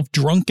get yourself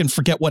drunk and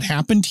forget what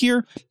happened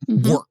here.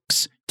 Mm-hmm.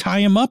 Works. Tie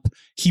him up.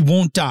 He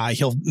won't die.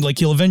 He'll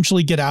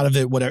eventually get out of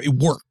it. Whatever. It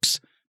works.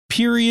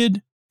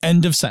 Period.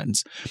 End of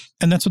sentence.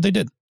 And that's what they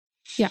did.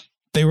 Yeah.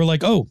 They were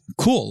like, oh,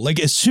 cool. Like,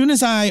 as soon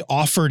as I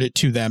offered it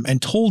to them and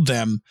told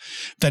them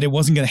that it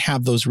wasn't going to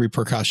have those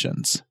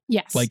repercussions.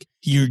 Yes. Like,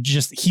 you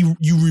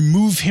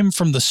remove him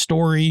from the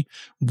story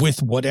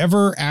with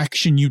whatever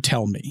action you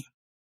tell me.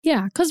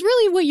 Yeah. Because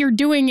really what you're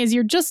doing is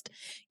you're just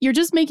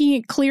making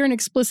it clear and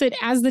explicit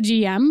as the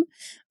GM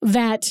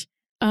that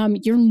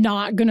you're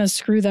not going to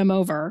screw them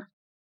over.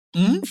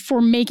 Mm-hmm.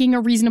 For making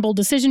a reasonable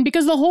decision,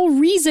 because the whole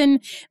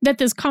reason that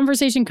this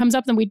conversation comes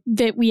up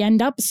that we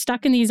end up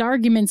stuck in these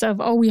arguments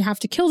of, oh, we have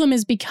to kill them,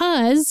 is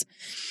because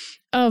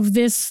of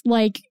this,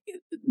 like,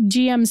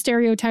 GM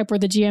stereotype where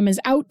the GM is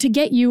out to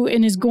get you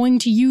and is going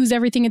to use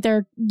everything at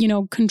their,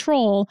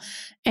 control.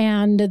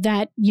 And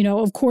that,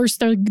 of course,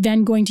 they're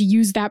then going to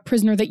use that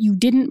prisoner that you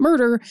didn't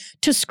murder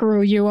to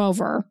screw you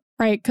over,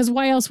 right? Because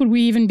why else would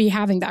we even be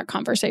having that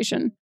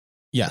conversation?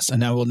 Yes,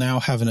 and I will now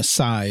have an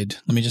aside.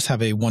 Let me just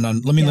have a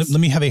let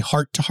me have a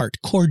heart-to-heart,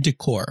 corps de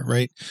corps,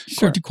 right?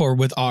 Sure. Corps de corps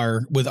with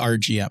our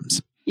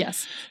GMs.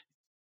 Yes.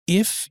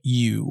 If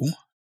you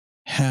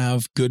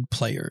have good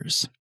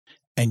players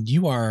and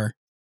you are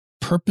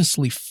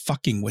purposely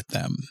fucking with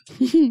them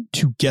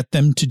to get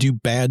them to do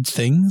bad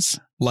things,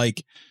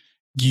 like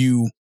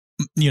you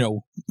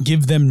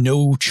give them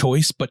no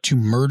choice but to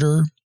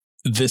murder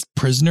this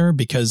prisoner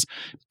because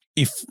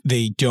if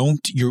they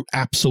don't, you're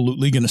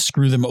absolutely going to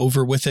screw them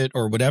over with it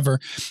or whatever,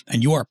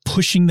 and you are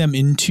pushing them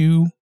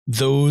into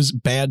those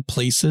bad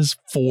places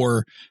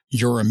for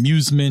your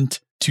amusement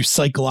to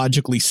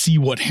psychologically see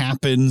what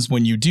happens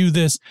when you do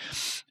this,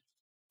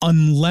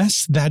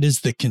 unless that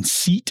is the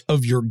conceit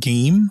of your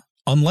game,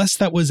 unless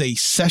that was a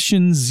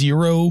session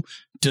 0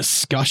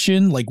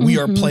 discussion, like we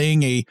are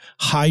playing a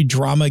high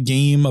drama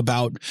game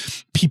about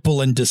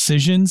people and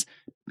decisions.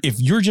 If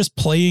you're just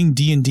playing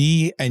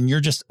D&D and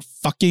you're just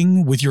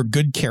fucking with your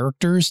good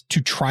characters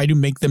to try to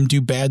make them do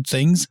bad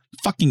things,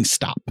 fucking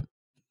stop.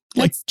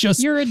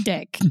 You're a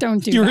dick.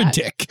 Don't do that. You're a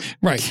dick.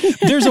 Right.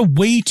 There's a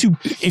way to,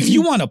 if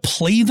you want to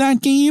play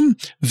that game,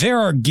 there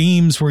are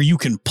games where you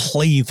can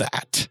play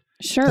that.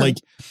 Sure.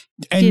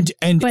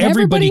 And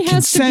everybody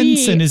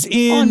consents and is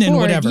in and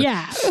whatever.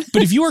 Yeah.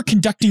 But if you are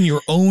conducting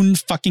your own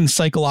fucking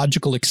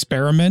psychological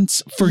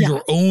experiments for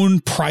your own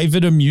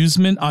private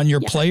amusement on your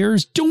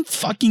players, don't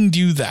fucking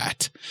do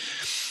that.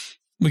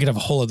 We could have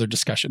a whole other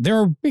discussion. There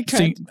are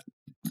things.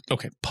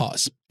 Okay,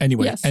 pause.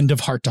 Anyway, end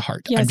of heart to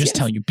heart. I'm just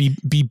telling you,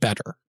 be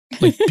better.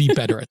 Be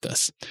better at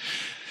this.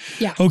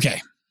 Yeah.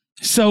 Okay.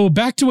 So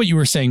back to what you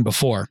were saying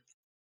before.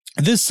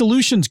 This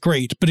solution's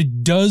great, but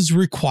it does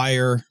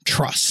require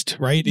trust,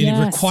 right? It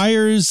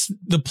requires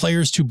the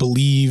players to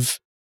believe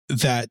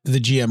that the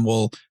GM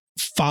will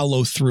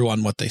follow through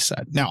on what they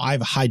said. Now, I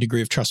have a high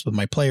degree of trust with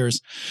my players,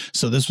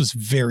 so this was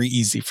very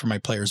easy for my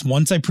players.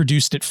 Once I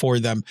produced it for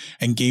them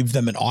and gave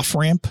them an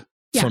off-ramp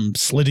from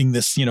slitting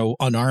this,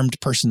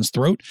 unarmed person's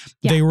throat,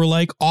 they were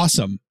like,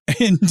 awesome.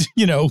 And,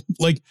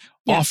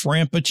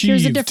 off-ramp achieved.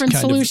 Here's a different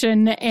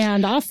solution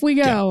and off we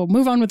go.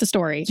 Move on with the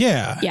story.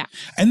 Yeah. Yeah.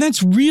 And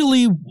that's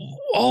really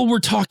all we're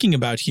talking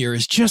about here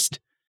is just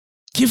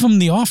give them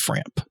the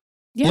off-ramp.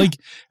 Yeah. Like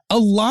a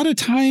lot of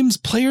times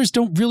players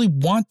don't really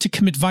want to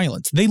commit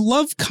violence. They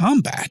love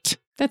combat.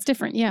 That's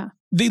different. Yeah.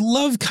 They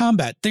love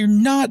combat. They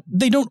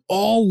don't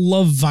all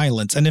love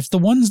violence. And if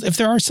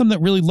there are some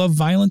that really love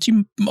violence,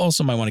 you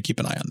also might want to keep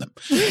an eye on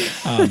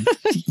them.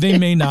 They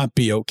may not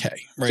be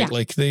okay. Right.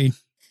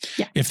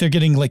 Yeah. If they're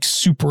getting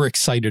super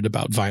excited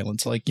about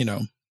violence, keep an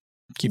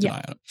eye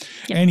on them.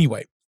 Yeah.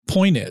 Anyway,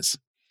 point is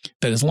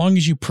that as long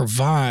as you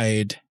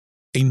provide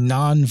a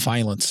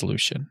non-violent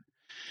solution,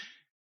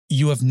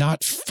 you have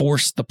not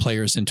forced the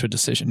players into a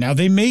decision. Now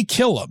they may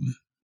kill them.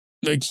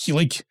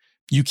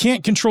 You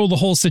can't control the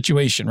whole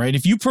situation, right?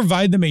 If you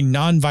provide them a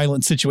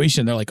non-violent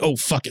situation, they're like, oh,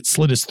 fuck it,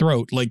 slit his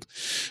throat. They did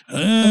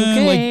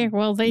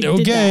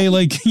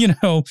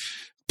that.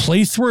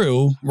 Play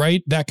through,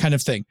 right? That kind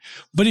of thing.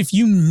 But if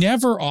you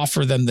never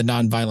offer them the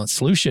non-violent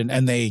solution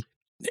and they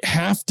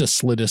have to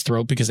slit his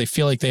throat because they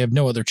feel like they have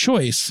no other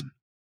choice,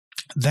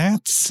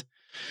 that's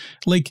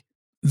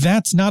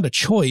not a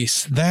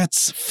choice.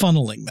 That's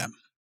funneling them.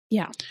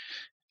 Yeah.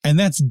 And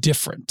that's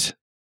different,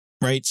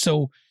 right?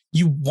 So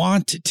you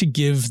want to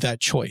give that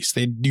choice.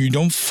 You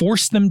don't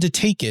force them to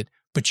take it,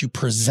 but you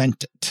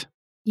present it.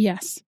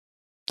 Yes.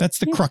 That's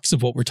the crux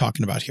of what we're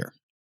talking about here.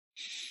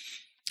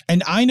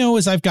 And I know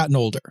as I've gotten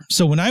older.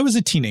 So when I was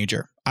a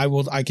teenager, I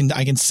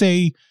can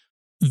say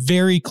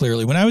very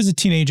clearly, when I was a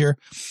teenager,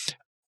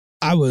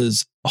 I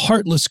was a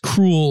heartless,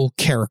 cruel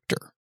character.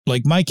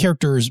 My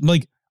characters,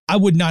 I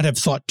would not have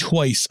thought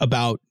twice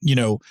about,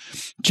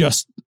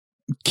 just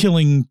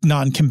killing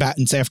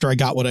non-combatants after I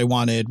got what I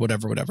wanted,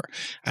 whatever.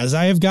 As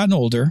I have gotten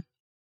older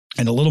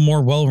and a little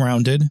more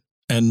well-rounded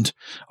and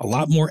a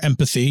lot more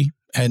empathy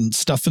and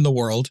stuff in the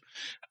world,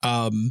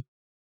 I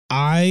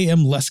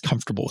am less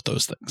comfortable with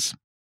those things.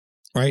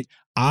 Right.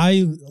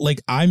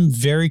 I'm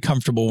very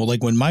comfortable.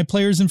 When my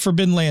players in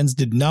Forbidden Lands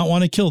did not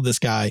want to kill this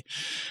guy,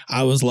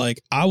 I was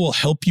like, I will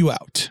help you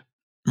out.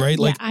 Right.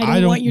 I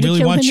don't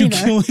really want you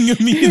killing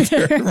him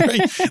either.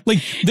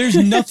 Right. There's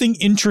nothing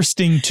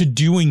interesting to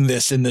doing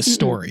this in this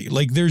story.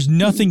 There's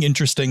nothing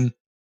interesting.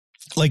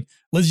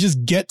 Let's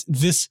just get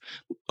this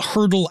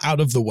hurdle out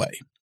of the way.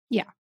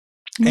 Yeah.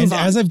 And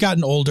as I've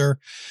gotten older,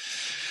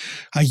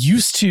 I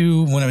used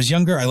to, when I was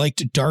younger, I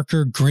liked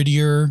darker,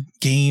 grittier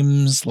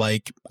games.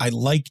 I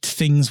liked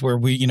things where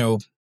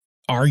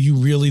are you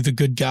really the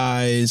good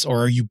guys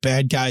or are you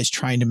bad guys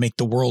trying to make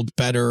the world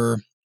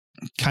better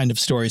kind of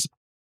stories?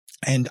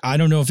 And I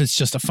don't know if it's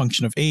just a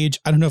function of age.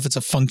 I don't know if it's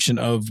a function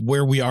of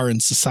where we are in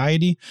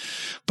society,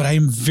 but I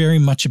am very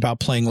much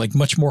about playing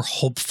much more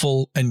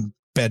hopeful and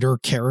better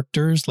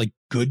characters,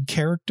 good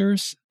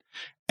characters.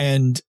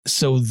 And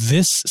so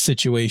this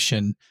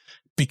situation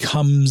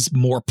becomes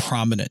more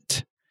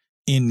prominent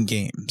in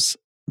games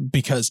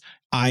because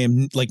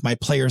my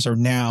players are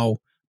now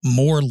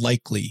more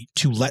likely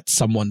to let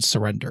someone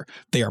surrender.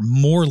 They are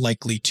more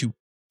likely to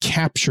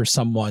capture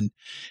someone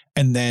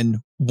and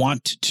then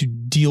want to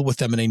deal with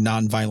them in a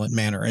nonviolent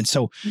manner. And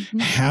so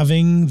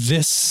having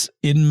this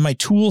in my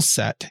tool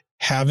set,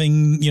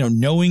 having,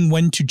 knowing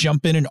when to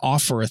jump in and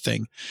offer a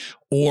thing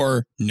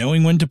or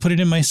knowing when to put it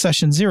in my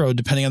session 0,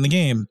 depending on the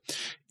game,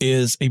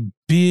 is a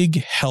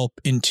big help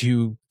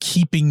into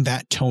keeping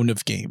that tone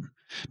of game.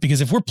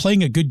 Because if we're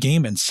playing a good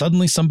game and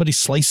suddenly somebody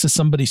slices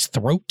somebody's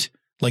throat,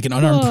 like an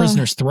unarmed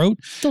prisoner's throat,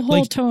 the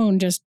whole tone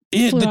just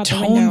the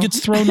tone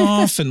gets thrown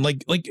off, and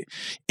like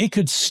it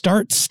could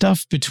start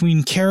stuff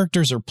between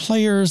characters or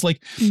players.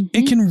 Like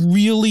it can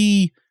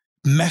really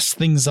mess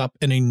things up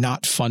in a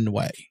not fun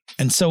way.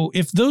 And so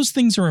if those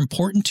things are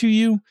important to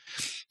you,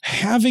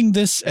 having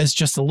this as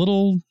just a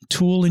little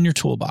tool in your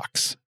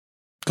toolbox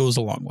goes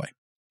a long way.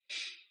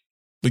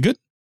 We good?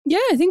 Yeah,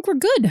 I think we're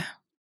good.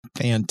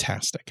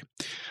 Fantastic.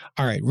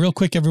 All right, real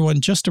quick,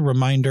 everyone, just a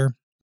reminder,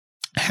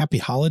 happy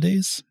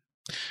holidays.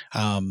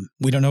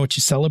 We don't know what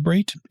you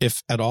celebrate,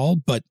 if at all,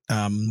 but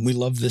we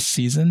love this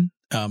season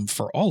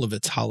for all of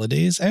its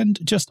holidays and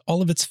just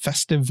all of its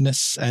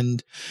festiveness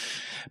and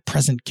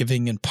present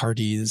giving and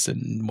parties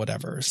and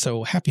whatever.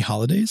 So happy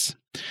holidays.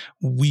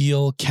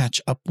 We'll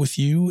catch up with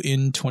you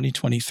in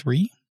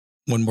 2023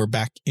 when we're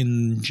back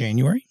in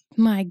January.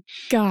 My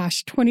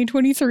gosh,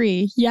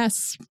 2023.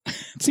 Yes.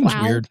 Seems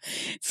weird.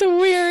 So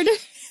weird.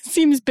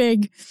 Seems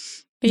big.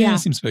 Yeah, it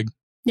seems big.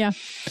 Yeah.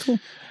 Cool.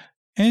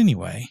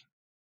 Anyway,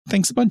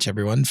 thanks a bunch,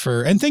 everyone,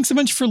 and thanks a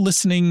bunch for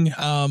listening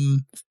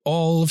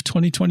all of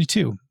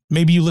 2022.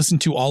 Maybe you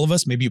listened to all of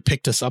us. Maybe you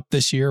picked us up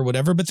this year or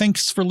whatever, but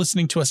thanks for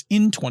listening to us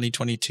in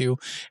 2022.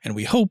 And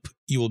we hope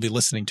you will be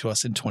listening to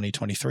us in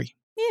 2023.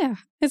 Yeah,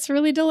 it's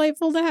really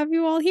delightful to have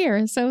you all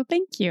here. So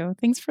thank you.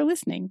 Thanks for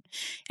listening.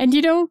 And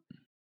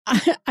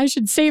I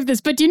should save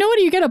this, but do you know what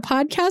you get a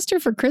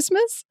podcaster for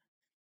Christmas?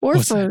 Or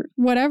What's for that?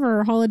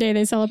 whatever holiday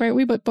they celebrate.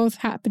 We both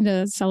happen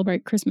to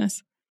celebrate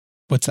Christmas.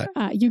 What's that?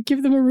 You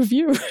give them a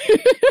review.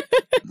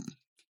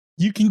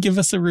 You can give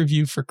us a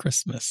review for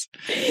Christmas.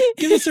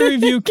 Give us a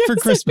review for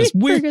Christmas.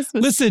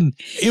 Listen,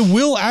 it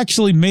will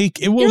actually make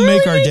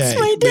our day.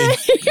 My day.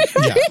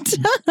 Yeah.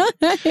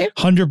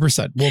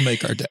 100%. We'll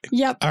make our day.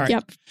 Yep. All right.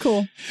 Yep.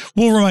 Cool.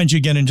 We'll remind you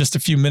again in just a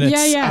few minutes.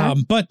 Yeah.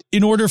 But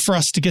in order for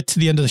us to get to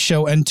the end of the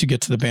show and to get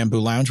to the Bamboo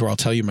Lounge, where I'll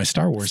tell you my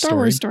Star Wars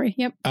story.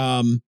 Yep.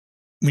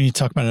 We need to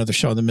talk about another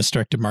show on the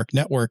Misdirected Mark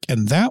Network,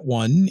 and that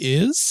one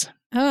is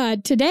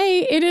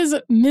today. It is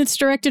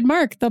Misdirected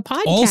Mark, the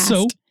podcast.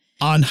 Also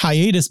on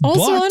hiatus.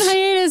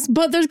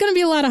 But there's going to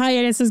be a lot of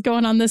hiatuses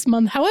going on this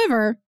month.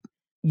 However,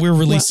 we're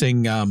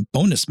releasing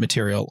bonus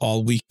material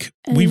all week.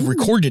 We've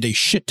recorded a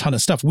shit ton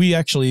of stuff. We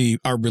actually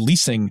are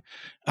releasing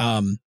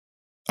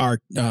our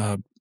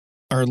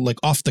like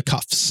off the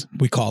cuffs,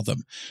 we call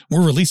them.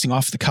 We're releasing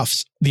off the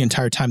cuffs the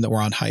entire time that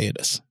we're on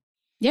hiatus.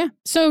 Yeah.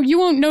 So you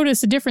won't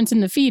notice a difference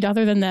in the feed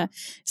other than the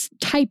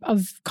type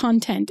of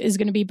content is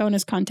going to be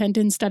bonus content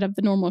instead of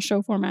the normal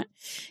show format.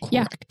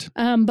 Correct.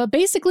 Yeah. But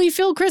basically,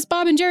 Phil, Chris,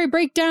 Bob, and Jerry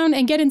break down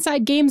and get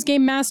inside games,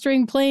 game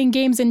mastering, playing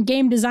games, and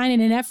game design in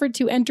an effort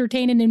to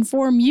entertain and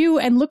inform you,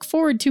 and look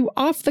forward to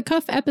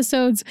off-the-cuff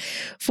episodes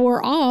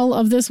for all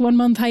of this 1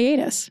 month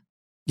hiatus.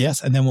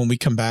 Yes. And then when we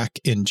come back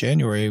in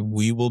January,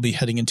 we will be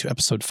heading into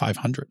episode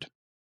 500.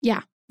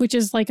 Yeah. Which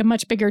is like a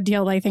much bigger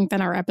deal, I think, than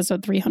our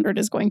episode 300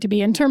 is going to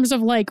be in terms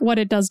of like what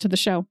it does to the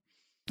show.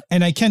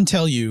 And I can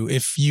tell you,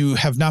 if you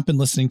have not been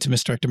listening to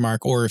Misdirected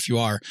Mark, or if you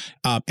are,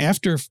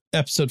 after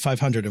episode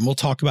 500, and we'll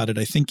talk about it,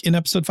 I think in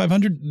episode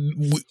 500,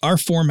 our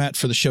format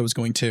for the show is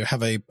going to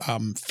have a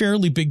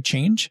fairly big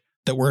change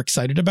that we're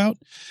excited about.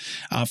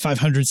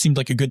 500 seemed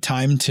like a good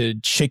time to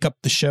shake up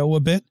the show a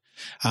bit.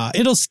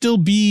 It'll still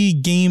be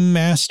game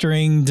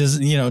mastering,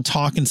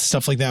 talk and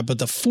stuff like that. But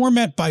the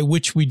format by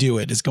which we do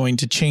it is going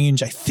to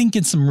change, I think,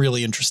 in some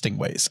really interesting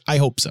ways. I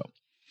hope so.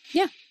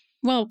 Yeah.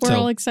 Well, we're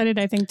all excited,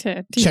 I think,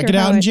 to check it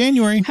out in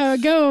January. How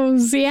it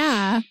goes.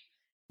 Yeah.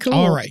 Cool.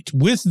 All right.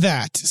 With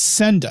that,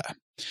 Senda,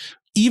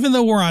 even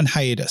though we're on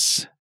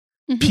hiatus,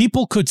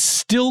 people could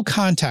still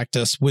contact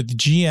us with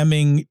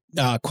GMing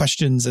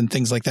questions and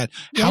things like that.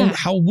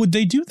 How would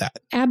they do that?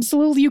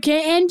 Absolutely. You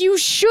can. And you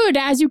should,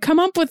 as you come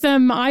up with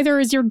them, either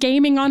as you're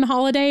gaming on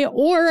holiday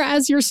or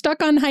as you're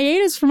stuck on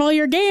hiatus from all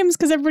your games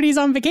because everybody's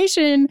on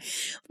vacation.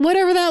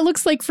 Whatever that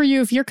looks like for you,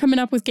 if you're coming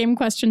up with game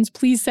questions,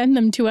 please send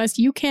them to us.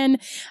 You can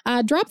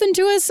drop them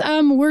to us.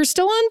 We're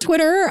still on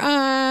Twitter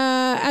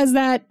as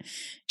that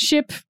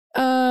ship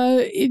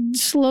it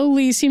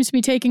slowly seems to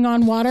be taking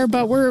on water,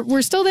 but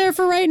we're still there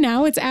for right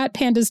now. It's at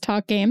Pandas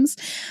Talk Games.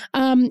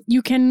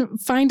 You can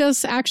find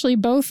us actually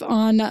both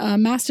on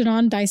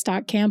Mastodon,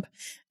 Dice.camp,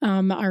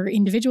 our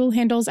individual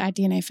handles at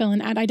DNA Phil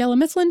and at Idella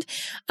Mifflin.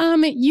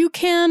 You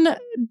can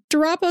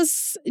drop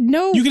us.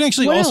 You can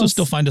actually also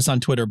still find us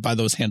on Twitter by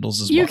those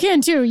handles as well. You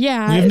can too.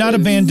 Yeah. We have not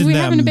abandoned them. We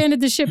haven't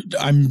abandoned the ship.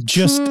 I'm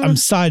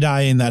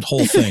side-eyeing that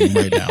whole thing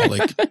right now.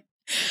 Like,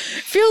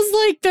 Feels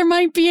like there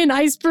might be an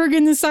iceberg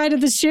in the side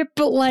of the ship,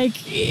 but like,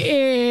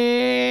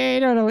 I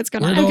don't know what's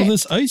going on. Where'd all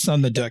this ice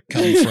on the deck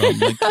come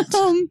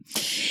from?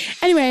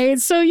 Anyway,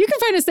 so you can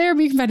find us there,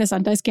 but you can find us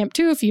on Dice Camp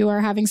too if you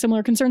are having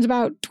similar concerns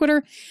about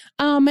Twitter.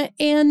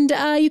 And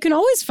you can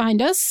always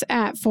find us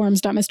at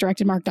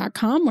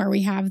forums.misdirectedmark.com, where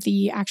we have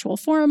the actual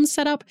forums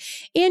set up.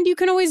 And you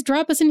can always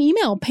drop us an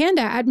email,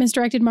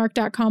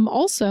 panda@misdirectedmark.com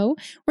also,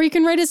 where you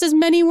can write us as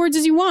many words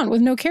as you want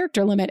with no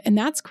character limit. And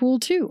that's cool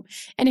too.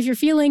 And if you're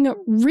feeling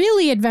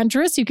really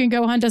adventurous, you can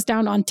go hunt us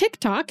down on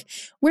TikTok,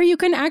 where you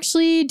can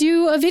actually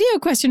do a video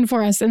question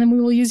for us. And then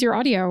we will use your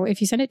audio if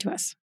you send it to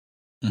us.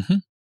 Mm-hmm.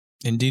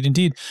 Indeed,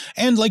 indeed.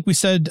 And like we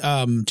said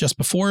just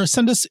before,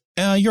 send us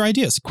your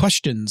ideas,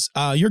 questions,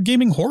 your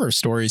gaming horror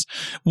stories,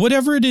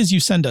 whatever it is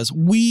you send us.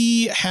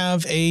 We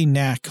have a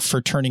knack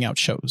for turning out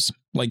shows.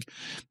 Like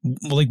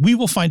we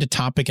will find a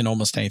topic in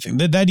almost anything.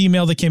 That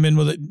email that came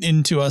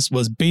into us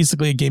was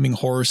basically a gaming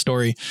horror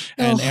story.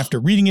 And after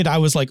reading it, I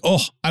was like,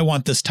 oh, I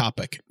want this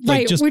topic.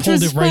 Like just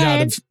pulled it right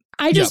out of...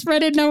 I just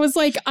read it and I was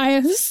like, I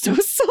am so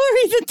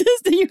sorry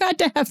that you had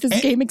to have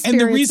this game experience. And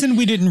the reason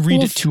we didn't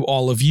read it to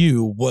all of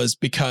you was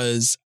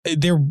because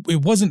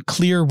it wasn't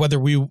clear whether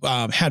we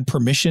had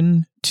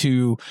permission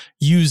to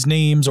use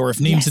names or if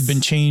names had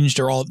been changed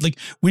or all. Like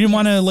we didn't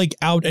want to like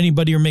out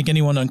anybody or make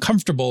anyone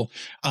uncomfortable.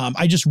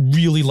 I just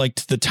really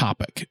liked the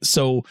topic.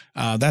 So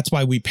that's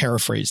why we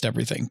paraphrased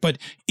everything. But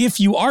if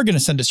you are going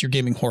to send us your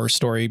gaming horror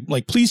story,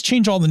 like please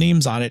change all the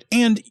names on it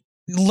and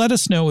let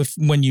us know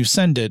when you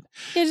send it,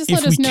 just if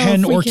let us know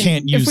can or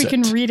can't use it. If we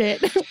can read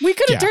it. We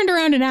could have turned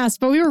around and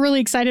asked, but we were really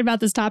excited about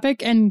this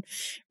topic and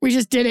we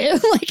just did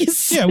it.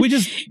 We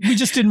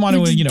just didn't want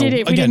to, we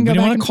didn't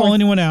want to call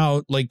anyone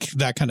out, like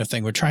that kind of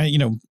thing. We're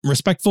trying,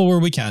 respectful where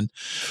we can.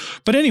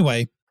 But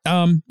anyway,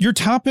 your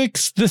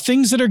topics, the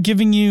things that are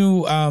giving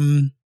you,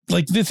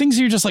 like the things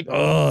you're just like,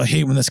 oh, I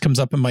hate when this comes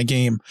up in my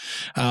game.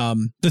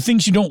 The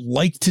things you don't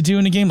like to do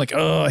in a game, like,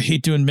 oh, I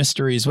hate doing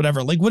mysteries,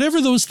 whatever. Like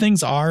whatever those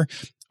things are,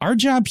 our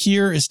job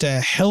here is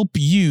to help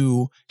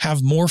you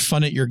have more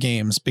fun at your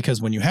games, because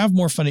when you have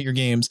more fun at your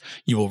games,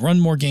 you will run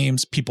more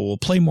games, people will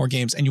play more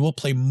games, and you will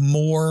play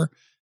more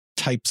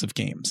types of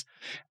games.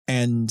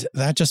 And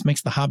that just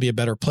makes the hobby a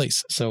better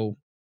place. So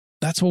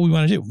that's what we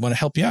want to do. We want to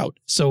help you out.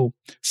 So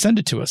send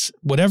it to us,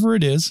 whatever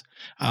it is.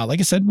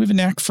 Like I said, we have a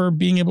knack for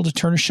being able to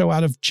turn a show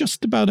out of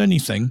just about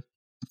anything.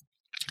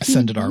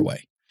 Send it our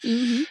way.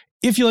 Mm-hmm.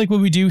 If you like what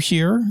we do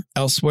here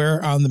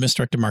elsewhere on the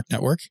Misdirected Mark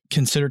Network,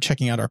 consider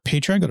checking out our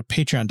Patreon. Go to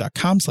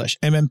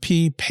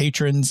patreon.com/MMP.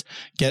 Patrons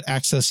get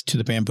access to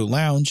the Bamboo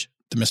Lounge,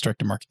 the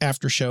Misdirected Mark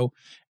After Show,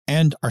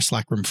 and our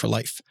Slack Room for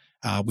Life.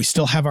 We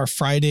still have our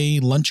Friday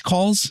lunch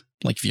calls.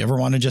 Like if you ever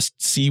want to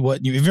just see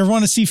if you ever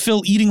want to see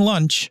Phil eating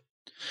lunch,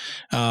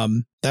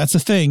 that's a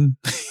thing.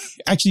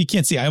 Actually, you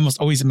can't see. I almost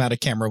always am out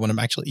of camera when I'm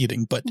actually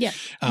eating, but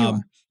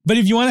but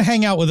if you want to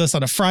hang out with us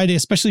on a Friday,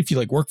 especially if you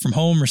like work from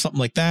home or something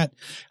like that,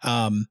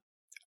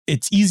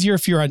 it's easier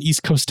if you're on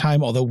East Coast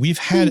time, although we've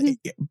had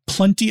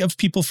plenty of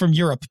people from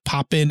Europe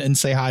pop in and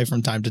say hi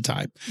from time to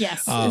time.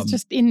 Yes, it's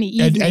just in the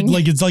evening. And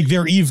like it's like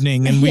their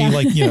evening, and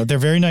we they're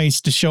very nice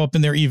to show up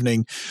in their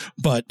evening.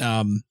 But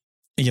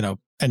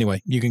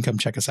anyway, you can come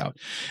check us out.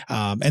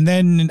 And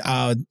then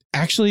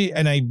actually,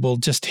 and I will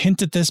just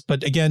hint at this,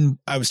 but again,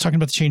 I was talking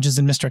about the changes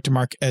in Misdirected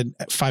Mark at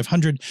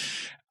 500.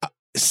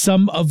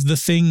 Some of the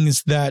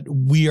things that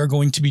we are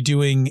going to be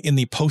doing in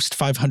the post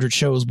 500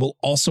 shows will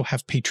also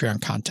have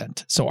Patreon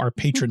content. So our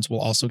patrons will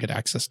also get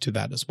access to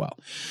that as well.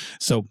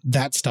 So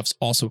that stuff's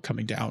also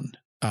coming down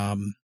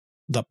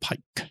the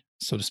pike,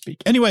 so to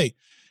speak. Anyway,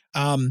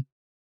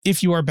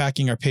 if you are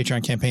backing our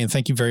Patreon campaign,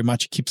 thank you very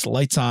much. It keeps the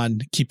lights on,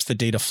 keeps the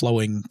data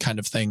flowing kind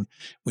of thing.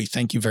 We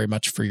thank you very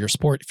much for your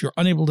support. If you're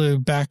unable to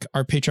back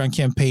our Patreon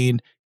campaign,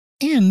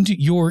 and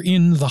you're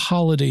in the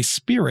holiday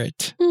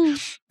spirit,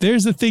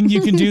 there's a thing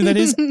you can do that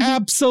is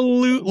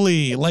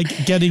absolutely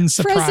like getting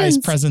surprise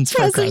presents for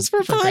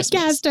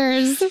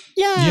podcasters.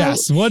 Yeah.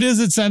 Yes. What is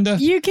it, Senda?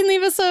 You can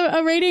leave us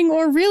a rating,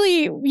 or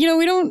really, we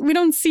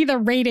don't see the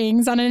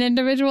ratings on an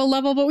individual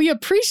level, but we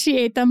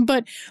appreciate them.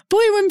 But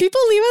boy, when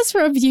people leave us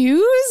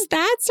reviews,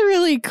 that's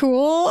really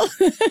cool.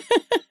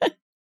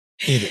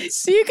 It is.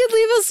 So you could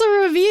leave us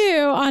a review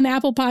on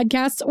Apple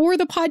Podcasts or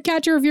the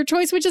podcatcher of your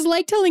choice, which is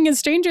like telling a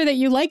stranger that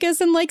you like us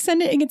and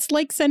it's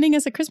like sending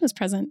us a Christmas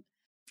present.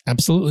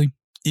 Absolutely.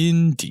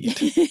 Indeed.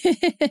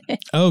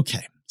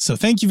 Okay. So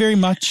thank you very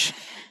much.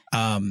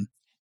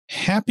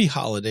 Happy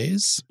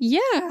holidays.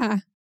 Yeah.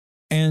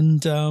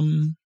 And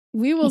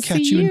we'll catch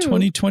you in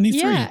 2023.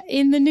 Yeah,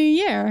 in the new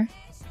year.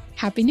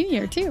 Happy New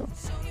Year, too.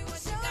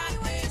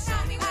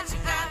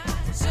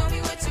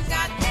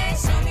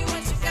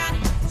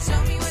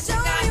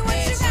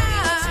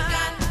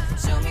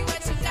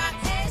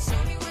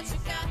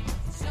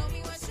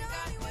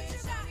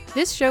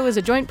 This show is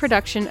a joint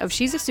production of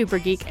She's a Super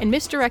Geek and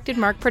Misdirected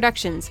Mark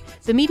Productions,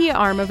 the media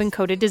arm of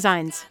Encoded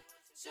Designs.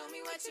 Show me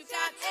what you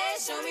got, hey,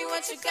 show me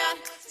what you got.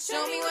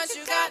 Show me what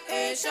you got,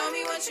 hey, show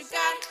me what you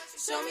got.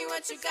 Show me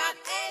what you got,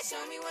 hey,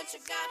 show me what you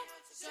got.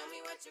 Show me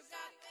what you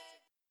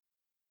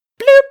got.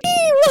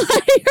 Bloopy, why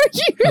are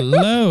you?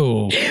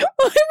 Hello.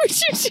 Why would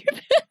you do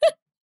that?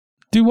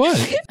 Do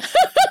what?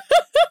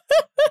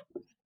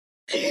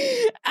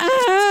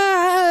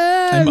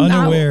 I'm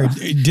unaware.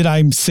 Did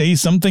I say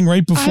something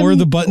right before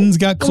the buttons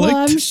got clicked?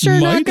 Well, I'm sure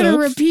not going to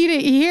repeat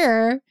it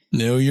here.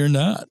 No, you're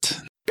not.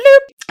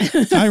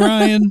 Bloop. Hi,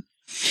 Ryan.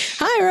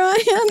 Hi,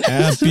 Ryan.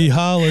 Happy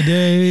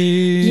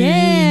holidays.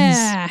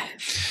 Yeah.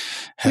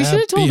 We should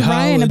have told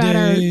Ryan about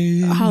our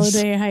holidays.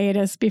 holiday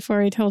hiatus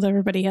before he told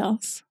everybody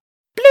else.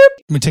 Bloop.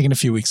 We're taking a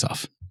few weeks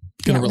off.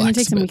 Gonna We're relax. going to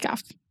take some a bit. week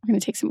off. We're going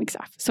to take some weeks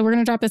off. So we're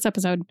going to drop this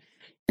episode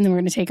and then we're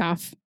going to take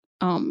off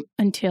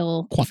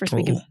until the first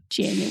week of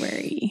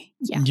January.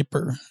 Yeah.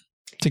 Yipper.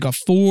 Take off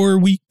 4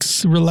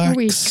 weeks, relax, 4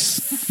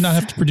 weeks. not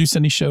have to produce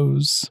any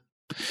shows,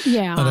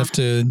 Yeah. not have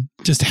to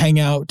just hang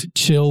out,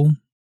 chill,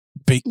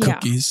 bake Yeah.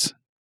 cookies.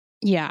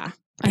 Yeah.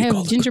 I Bake all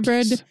have the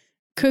gingerbread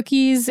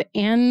cookies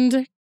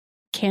and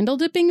candle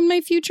dipping in my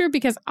future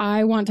because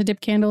I want to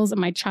dip candles and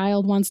my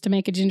child wants to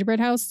make a gingerbread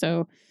house.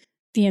 So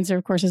the answer,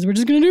 of course, is we're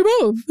just going to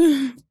do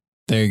both.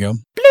 There you go.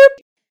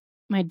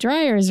 My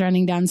dryer is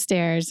running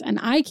downstairs and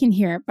I can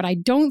hear it, but I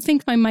don't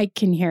think my mic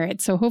can hear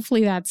it. So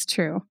hopefully that's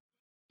true.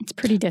 It's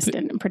pretty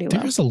distant and pretty low.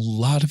 There's a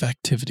lot of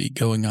activity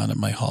going on in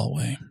my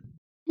hallway.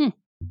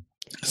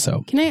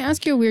 So Can I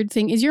ask you a weird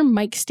thing? Is your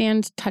mic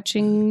stand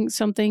touching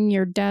something?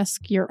 Your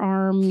desk, your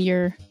arm,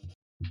 your...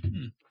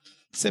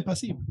 c'est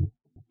possible.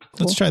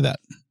 Let's try that.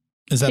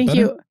 Is that Thank better?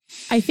 you.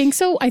 I think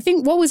so. I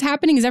think what was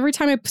happening is every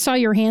time I saw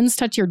your hands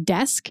touch your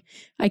desk,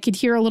 I could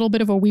hear a little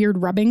bit of a weird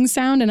rubbing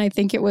sound, and I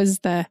think it was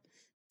the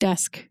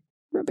desk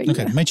rubbing.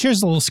 Okay, my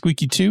chair's a little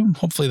squeaky too.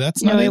 Hopefully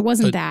that's not No, it. it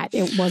wasn't but, that.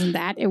 It wasn't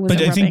that. It was.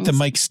 But a I think rubbing.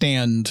 the mic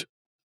stand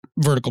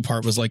vertical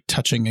part was like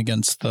touching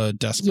against the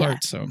desk Yeah.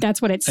 part. So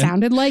That's what it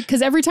sounded like.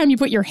 Because every time you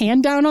put your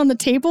hand down on the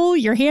table,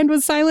 your hand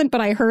was silent,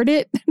 but I heard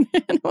it.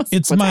 And I was,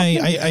 it's "What's my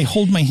happening?" I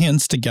hold my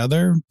hands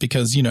together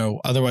because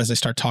otherwise I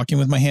start talking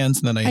with my hands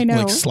and then I know.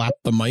 like slap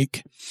the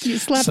mic. You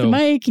slap So- the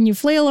mic and you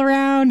flail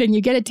around and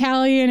you get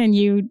Italian and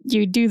you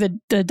do the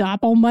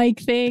doppel mic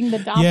thing. The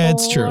doppel. Yeah,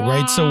 it's true,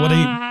 right?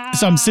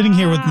 So I'm sitting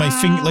here with my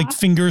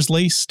fingers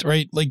laced,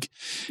 right? Like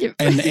Yep.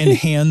 and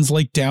hands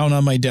like down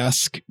on my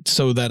desk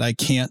so that I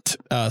can't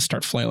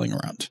start flailing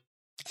around.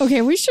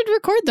 Okay, we should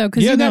record though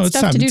because you got it's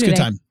stuff time. to do It's today.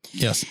 good time.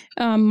 Yes.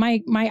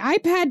 My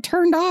iPad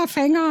turned off.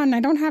 Hang on, I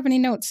don't have any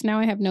notes. Now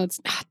I have notes.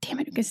 Ah, damn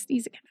it! I'm gonna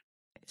sneeze again.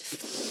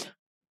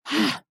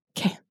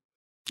 Okay.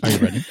 Are you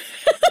ready?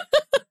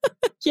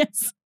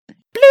 Yes.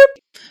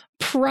 Bloop.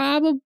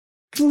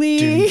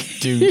 Probably.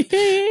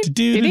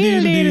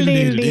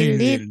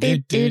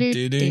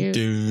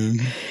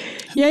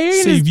 Yeah, you're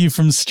gonna Save you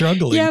from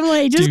struggling. Yeah, I'm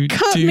like, just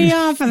cut me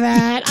off of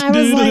that. I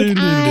was like,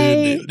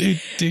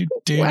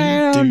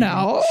 I don't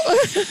know.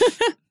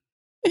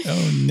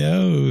 Oh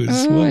no.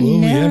 Oh, What will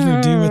we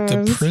ever do with the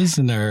noes.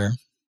 prisoner?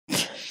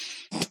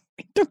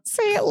 Don't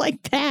say it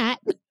like that.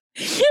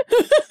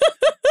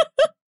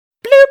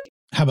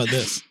 How about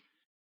this?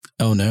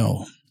 Oh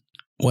no.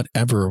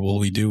 Whatever will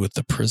we do with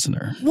the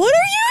prisoner? What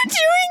are you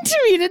doing to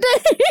me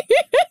today?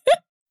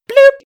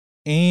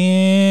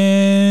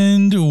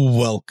 And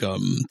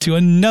welcome to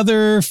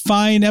another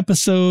fine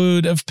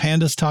episode of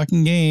Pandas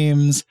Talking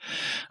Games.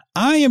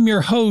 I am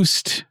your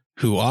host,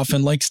 who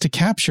often likes to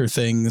capture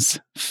things,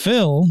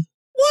 Phil.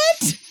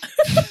 What?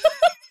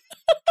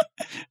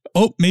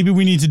 Oh, maybe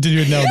we need to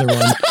do another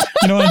one.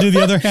 You don't want to do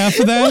the other half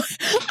of that?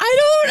 I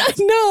don't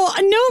know.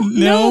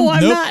 No,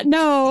 I'm nope. not.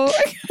 No.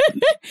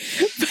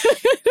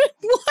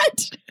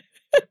 What?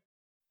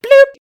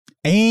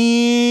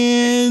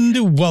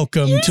 And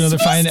welcome to another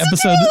fine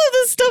supposed to episode. do all of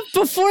this stuff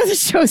before the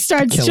show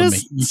starts. Killing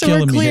Just me. You're so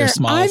killing we're me clear. here,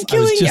 Smalls. I'm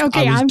killing you.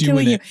 Okay, I'm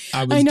killing you.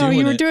 I know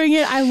you were doing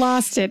it. I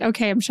lost it.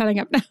 Okay, I'm shutting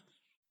up now.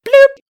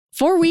 Bloop.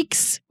 4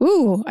 weeks.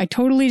 Ooh, I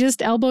totally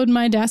just elbowed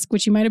my desk,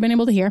 which you might have been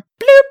able to hear.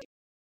 Bloop.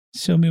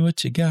 Show me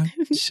what you got.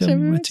 Show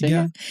me what you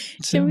got.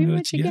 Show me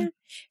what you got.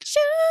 Show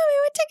me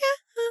what you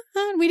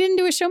got. We didn't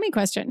do a show me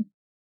question.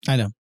 I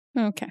know.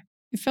 Okay.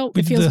 We It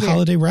did feels the weird.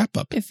 holiday wrap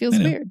up. It feels I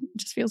know. weird. It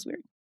just feels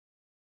weird.